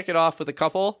 I'll kick it off with a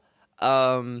couple.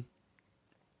 One,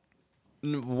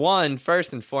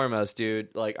 first and foremost, dude,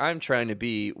 like, I'm trying to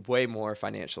be way more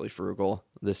financially frugal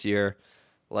this year.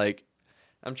 Like,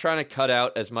 I'm trying to cut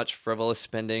out as much frivolous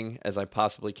spending as I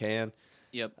possibly can.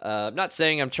 Yep. I'm not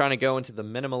saying I'm trying to go into the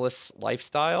minimalist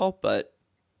lifestyle, but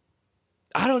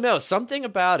I don't know, something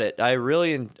about it. I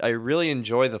really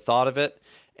enjoy the thought of it,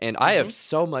 and I have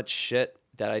so much shit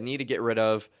that I need to get rid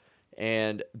of,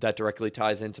 and that directly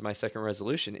ties into my second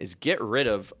resolution is get rid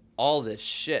of all this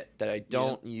shit that I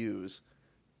don't use.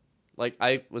 Like,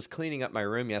 I was cleaning up my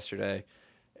room yesterday,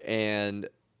 and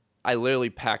I literally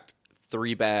packed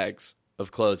 3 bags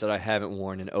of clothes that I haven't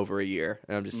worn in over a year.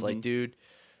 And I'm just like, dude,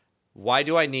 why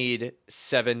do I need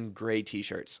 7 gray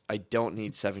t-shirts? I don't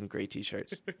need 7 gray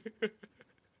t-shirts.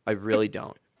 I really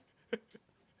don't.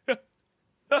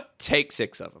 Take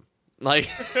 6 of them. Like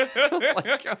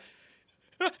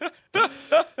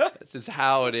this is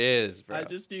how it is, bro. I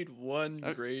just need one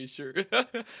gray shirt.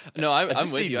 No,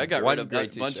 I'm with you. I got rid of a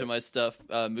bunch of my stuff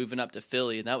moving up to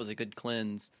Philly, and that was a good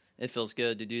cleanse. It feels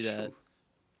good to do that.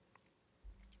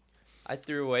 I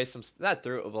threw away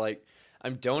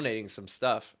I'm donating some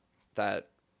stuff that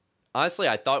honestly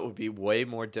I thought would be way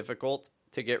more difficult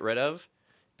to get rid of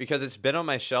because it's been on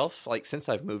my shelf like since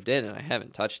I've moved in and I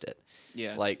haven't touched it.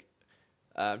 Yeah. Like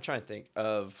I'm trying to think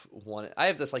of one. I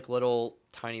have this like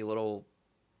tiny little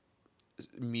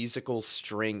musical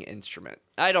string instrument.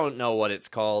 I don't know what it's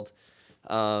called.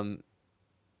 But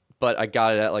I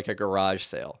got it at like a garage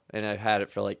sale and I've had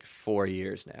it for like 4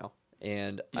 years now.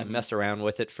 And I messed around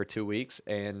with it for 2 weeks,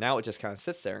 and now it just kind of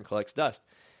sits there and collects dust.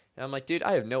 And I'm like, dude,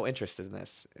 I have no interest in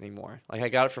this anymore. Like, I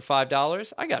got it for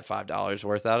 $5. I got $5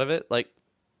 worth out of it. Like,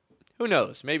 who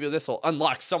knows? Maybe this will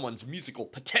unlock someone's musical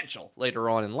potential later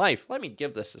on in life. Let me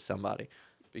give this to somebody.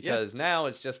 Because now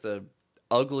it's just a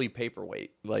ugly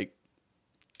paperweight. Like,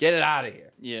 get it out of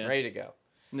here. Yeah. Ready to go.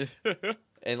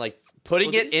 And, like,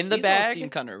 putting it in the bag seem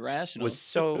kind of rational. was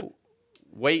so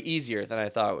way easier than I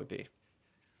thought it would be.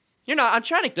 You're not. I'm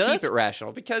trying to keep it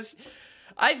rational because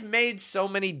I've made so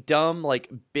many dumb,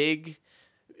 like big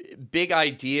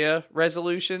idea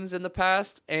resolutions in the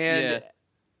past, and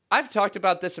I've talked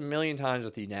about this a million times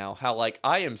with you now. How like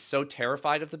I am so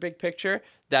terrified of the big picture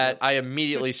that I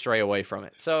immediately stray away from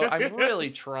it. So I'm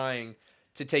really trying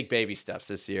to take baby steps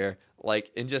this year, like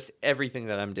in just everything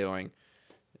that I'm doing.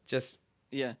 Just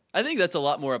I think that's a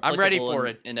lot more applicable I'm ready for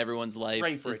it in everyone's life.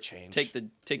 Ready for a change. Take the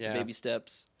baby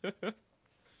steps.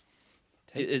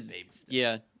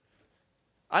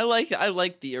 I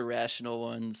like the irrational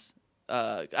ones,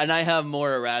 and I have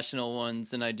more irrational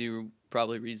ones than I do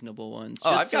probably reasonable ones.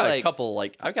 I've got a couple.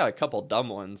 I've got a couple dumb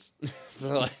ones.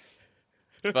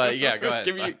 But yeah, go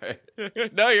ahead.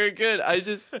 No, you're good. I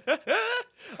just,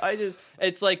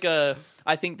 it's like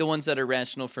I think the ones that are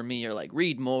rational for me are like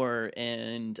read more,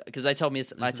 and because I tell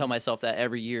myself that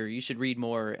every year you should read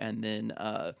more, and then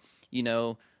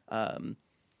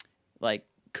like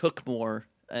cook more,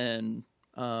 and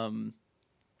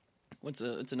what's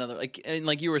another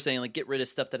like you were saying, like get rid of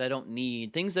stuff that I don't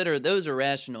need, things those are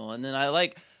rational, and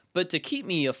then but to keep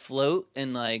me afloat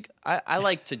and like I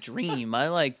like to dream.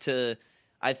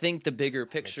 I think the bigger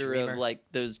picture of like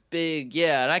those big,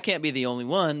 and I can't be the only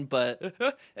one, but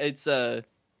it's I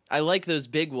like those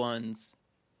big ones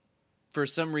for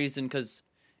some reason because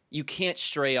you can't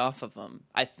stray off of them.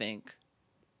 I think.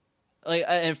 Like,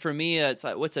 and for me, it's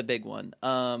like, what's a big one?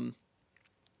 Oh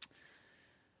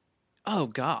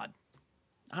God,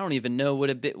 I don't even know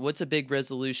what's a big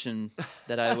resolution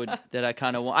that I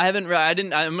kind of want. I'm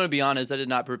gonna be honest, I did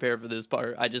not prepare for this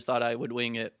part. I just thought I would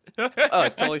wing it. Oh,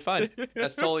 it's totally fine.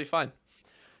 That's totally fine.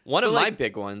 One of my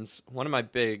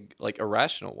big like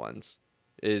irrational ones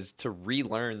is to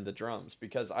relearn the drums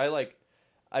because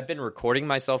I've been recording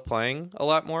myself playing a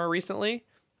lot more recently.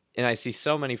 And I see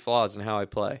so many flaws in how I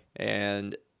play.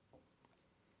 And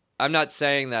I'm not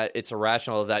saying that it's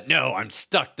irrational that, no, I'm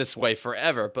stuck this way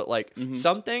forever. But, like,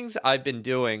 some things I've been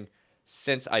doing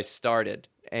since I started.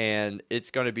 And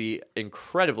it's going to be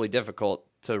incredibly difficult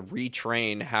to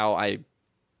retrain how I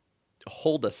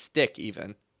hold a stick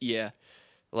even. Yeah.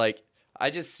 Like,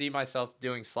 I just see myself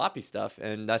doing sloppy stuff.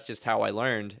 And that's just how I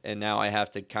learned. And now I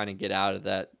have to kind of get out of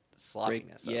that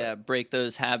sloppiness. Break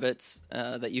those habits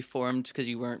that you formed because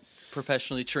you weren't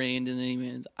professionally trained in any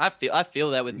means. I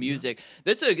feel that with music.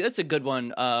 That's a good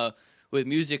one with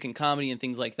music and comedy and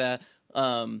things like that.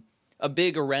 A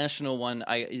big irrational one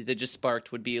that just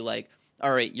sparked would be like,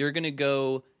 all right, you're gonna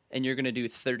go and you're gonna do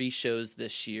 30 shows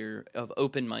this year of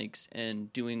open mics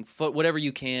and doing whatever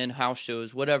you can, house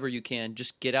shows, whatever you can.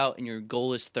 Just get out and your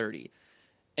goal is 30.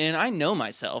 And I know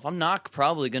myself, I'm not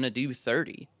probably gonna do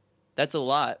 30. That's a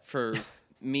lot for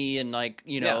me and like,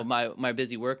 my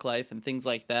busy work life and things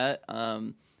like that.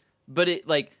 But it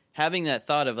like having that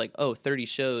thought of like, 30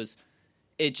 shows,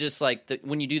 it just like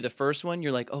when you do the first one,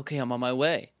 you're like, okay, I'm on my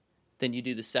way. Then you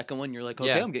do the second one, you're like,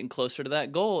 okay, I'm getting closer to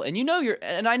that goal. And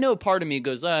and I know part of me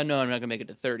goes, no, I'm not going to make it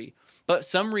to 30. But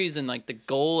some reason, like the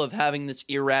goal of having this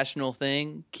irrational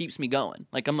thing keeps me going.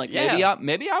 Like, I'm like, maybe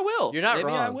I will. You're not maybe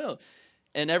wrong. I will.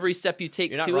 And every step you take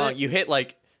you're not to wrong. it. You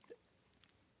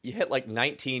hit like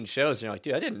 19 shows, and you're like,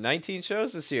 dude, I did 19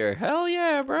 shows this year. Hell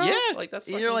yeah, bro. Yeah. Like, that's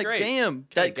and you're like, great. damn.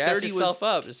 That gas yourself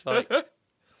up. Just like,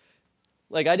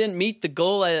 Like, I didn't meet the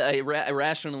goal I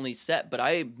rationally set, but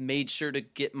I made sure to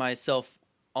get myself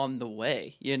on the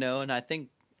way, you know? And I think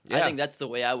that's the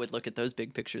way I would look at those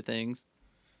big picture things.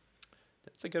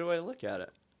 That's a good way to look at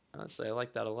it. Honestly, I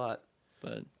like that a lot.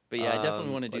 But yeah, I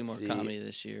definitely want to do more comedy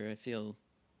this year. I feel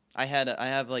I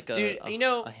have like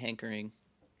a hankering.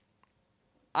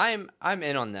 I'm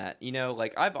in on that. You know,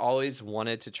 like I've always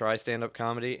wanted to try stand-up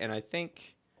comedy, and I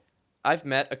think I've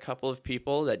met a couple of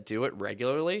people that do it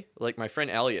regularly. Like my friend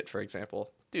Elliot, for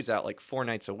example. Dude's out like 4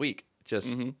 nights a week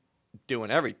just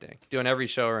doing everything, doing every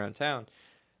show around town.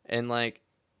 And like,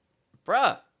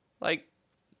 bruh, like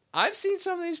I've seen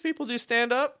some of these people do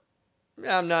stand-up.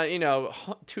 I'm not,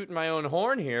 tooting my own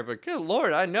horn here, but good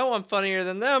Lord, I know I'm funnier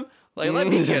than them. Like, let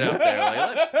me get up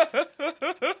there.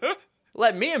 Like,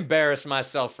 let me embarrass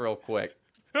myself real quick.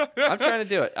 I'm trying to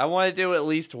do it. I want to do at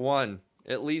least one.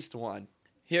 At least one.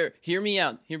 Hear me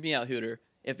out. Hear me out, Hooter.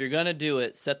 If you're going to do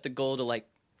it, set the goal to like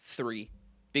 3.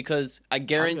 Because I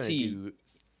guarantee... I'm gonna do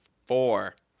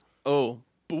 4. Oh.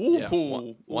 Yeah,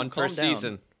 one per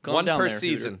season. One per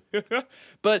season.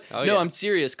 But I'm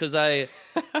serious, because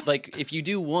like if you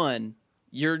do one,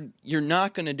 you're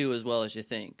not going to do as well as you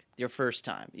think your first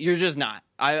time. You're just not.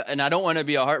 I don't want to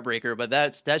be a heartbreaker, but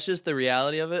that's just the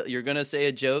reality of it. You're going to say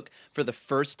a joke for the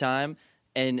first time,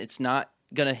 and it's not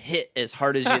going to hit as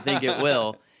hard as you think it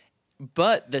will.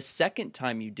 But the second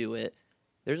time you do it,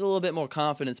 there's a little bit more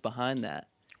confidence behind that.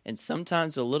 And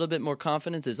sometimes a little bit more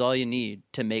confidence is all you need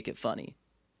to make it funny.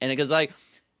 And because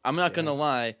I'm not going to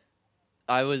lie,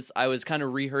 I was kind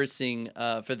of rehearsing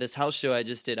for this house show I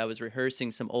just did. I was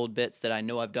rehearsing some old bits that I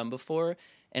know I've done before,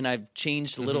 and I've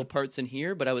changed little parts in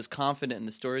here, but I was confident in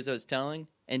the stories I was telling.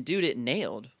 And dude, it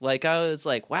nailed. Like I was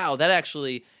like, wow, that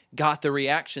actually got the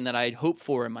reaction that I'd hoped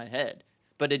for in my head.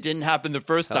 But it didn't happen the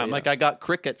first time. Yeah. Like I got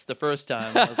crickets the first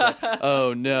time. I was like,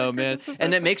 oh no, man.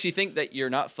 And it makes you think that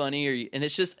you're not funny, and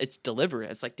it's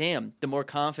deliberate. It's like, damn, the more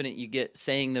confident you get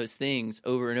saying those things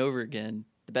over and over again,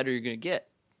 the better you're gonna get.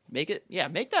 Make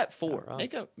that 4.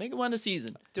 Make it one a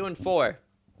season. Doing 4.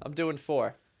 I'm doing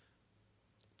 4.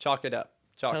 Chalk it up.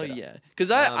 Hell yeah. Because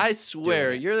I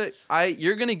swear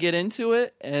you're gonna get into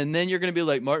it, and then you're gonna be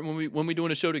like, Martin, when we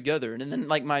doing a show together, and then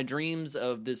like my dreams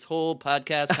of this whole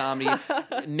podcast comedy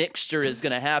mixture is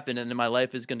gonna happen, and then my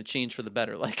life is gonna change for the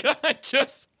better. Like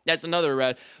that's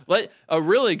another a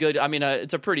really good. I mean,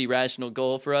 it's a pretty rational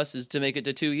goal for us is to make it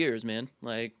to 2 years, man.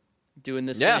 Like doing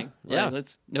this thing. Like,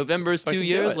 November's 2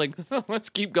 years. Like let's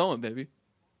keep going, baby.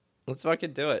 Let's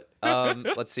fucking do it.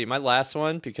 Let's see. My last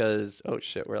one, because, oh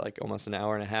shit, we're like almost an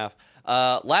hour and a half.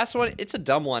 Last one, it's a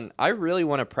dumb one. I really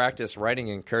want to practice writing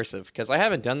in cursive, because I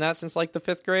haven't done that since like the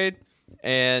 5th grade.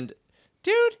 And,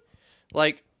 dude,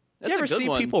 like, you ever see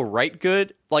people write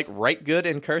good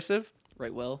in cursive?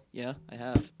 Write well? Yeah, I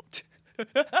have.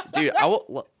 Dude,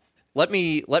 let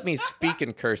me speak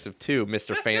in cursive too,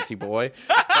 Mr. Fancy Boy.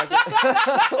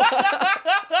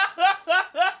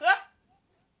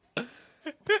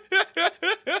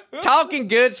 Talking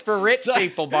goods for rich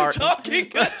people, Martin. Talking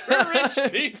goods for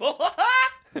rich people.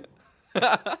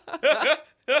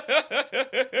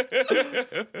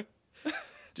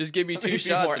 Just give me 2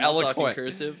 shots more and eloquent. I'll talk in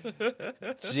cursive.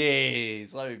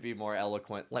 Jeez, let me be more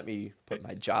eloquent. Let me put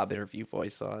my job interview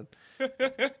voice on.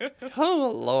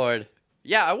 Oh, Lord.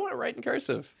 Yeah, I want to write in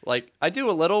cursive. Like, I do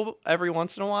a little every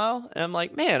once in a while, and I'm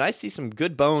like, man, I see some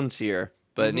good bones here,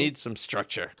 but it needs some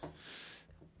structure.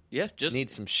 Yeah, just need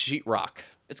some sheetrock.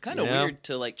 It's kind of weird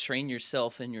to like train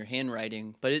yourself in your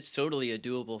handwriting, but it's totally a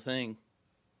doable thing.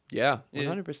 Yeah,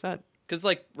 100%. Because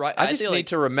like, I just need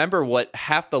to remember what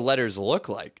half the letters look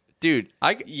like, dude.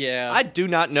 I do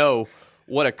not know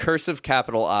what a cursive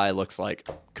capital I looks like.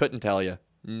 Couldn't tell you.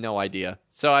 No idea.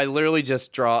 So I literally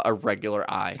just draw a regular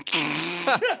I.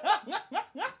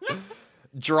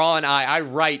 Draw an I. I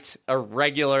write a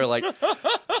regular like.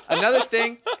 Another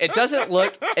thing, it doesn't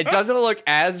look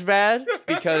as bad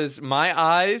because my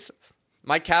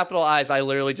capital I's, I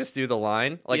literally just do the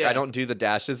line. Like I don't do the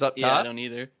dashes up top. Yeah, I don't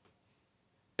either.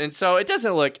 And so it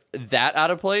doesn't look that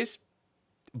out of place,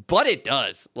 but it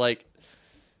does.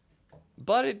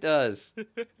 But it does.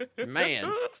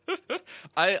 Man.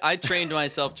 I trained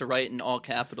myself to write in all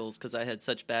capitals because I had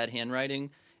such bad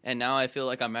handwriting, and now I feel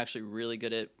like I'm actually really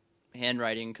good at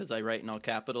handwriting because I write in all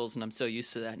capitals, and I'm so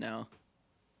used to that now.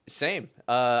 Same.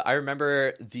 I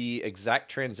remember the exact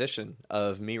transition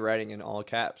of me writing in all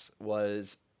caps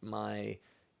was my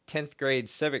 10th grade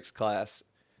civics class.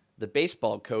 The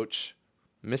baseball coach,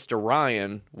 Mr.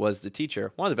 Ryan, was the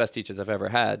teacher. One of the best teachers I've ever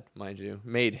had, mind you.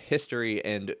 Made history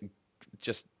and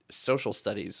just social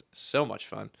studies so much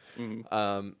fun.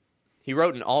 Mm-hmm. He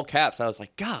wrote in all caps. I was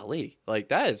like, golly, like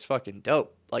that is fucking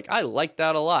dope. like I liked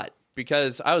that a lot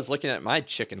because I was looking at my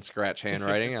chicken scratch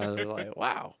handwriting. And I was like,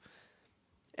 wow.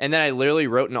 And then I literally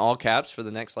wrote in all caps for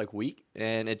the next like week,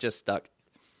 and it just stuck.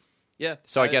 Yeah.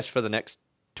 So I guess for the next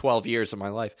 12 years of my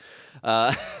life.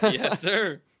 Yes,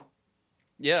 sir.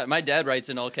 Yeah, my dad writes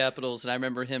in all capitals, and I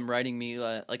remember him writing me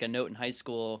like a note in high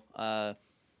school,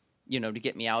 you know, to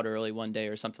get me out early one day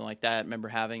or something like that. I remember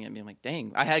having it and being like,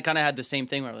 dang. I had kind of had the same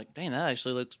thing where I was like, dang, that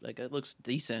actually looks like it looks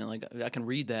decent. Like I can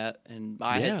read that. And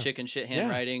I had chicken shit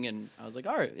handwriting, and I was like,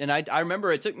 all right. And I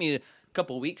remember it took me a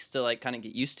couple weeks to like kind of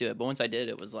get used to it, but once I did,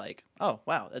 it was like, oh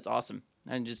wow, that's awesome.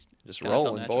 And just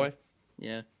rolling, boy.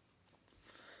 Yeah.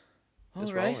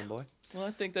 Just rolling, boy. Well,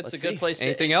 I think that's a good place to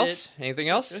Anything end else? it. Anything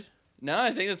else? No,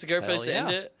 I think that's a great place to end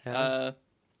it.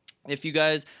 If you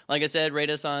guys, like I said, rate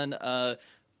us on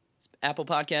Apple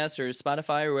Podcasts or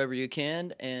Spotify or wherever you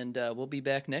can, and we'll be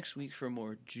back next week for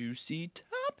more juicy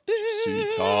topics.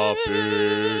 Juicy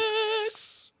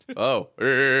topics. Oh,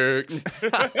 I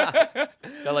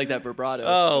like that vibrato.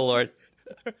 Oh, Lord.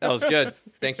 That was good.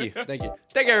 Thank you. Thank you.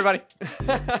 Thank you, everybody.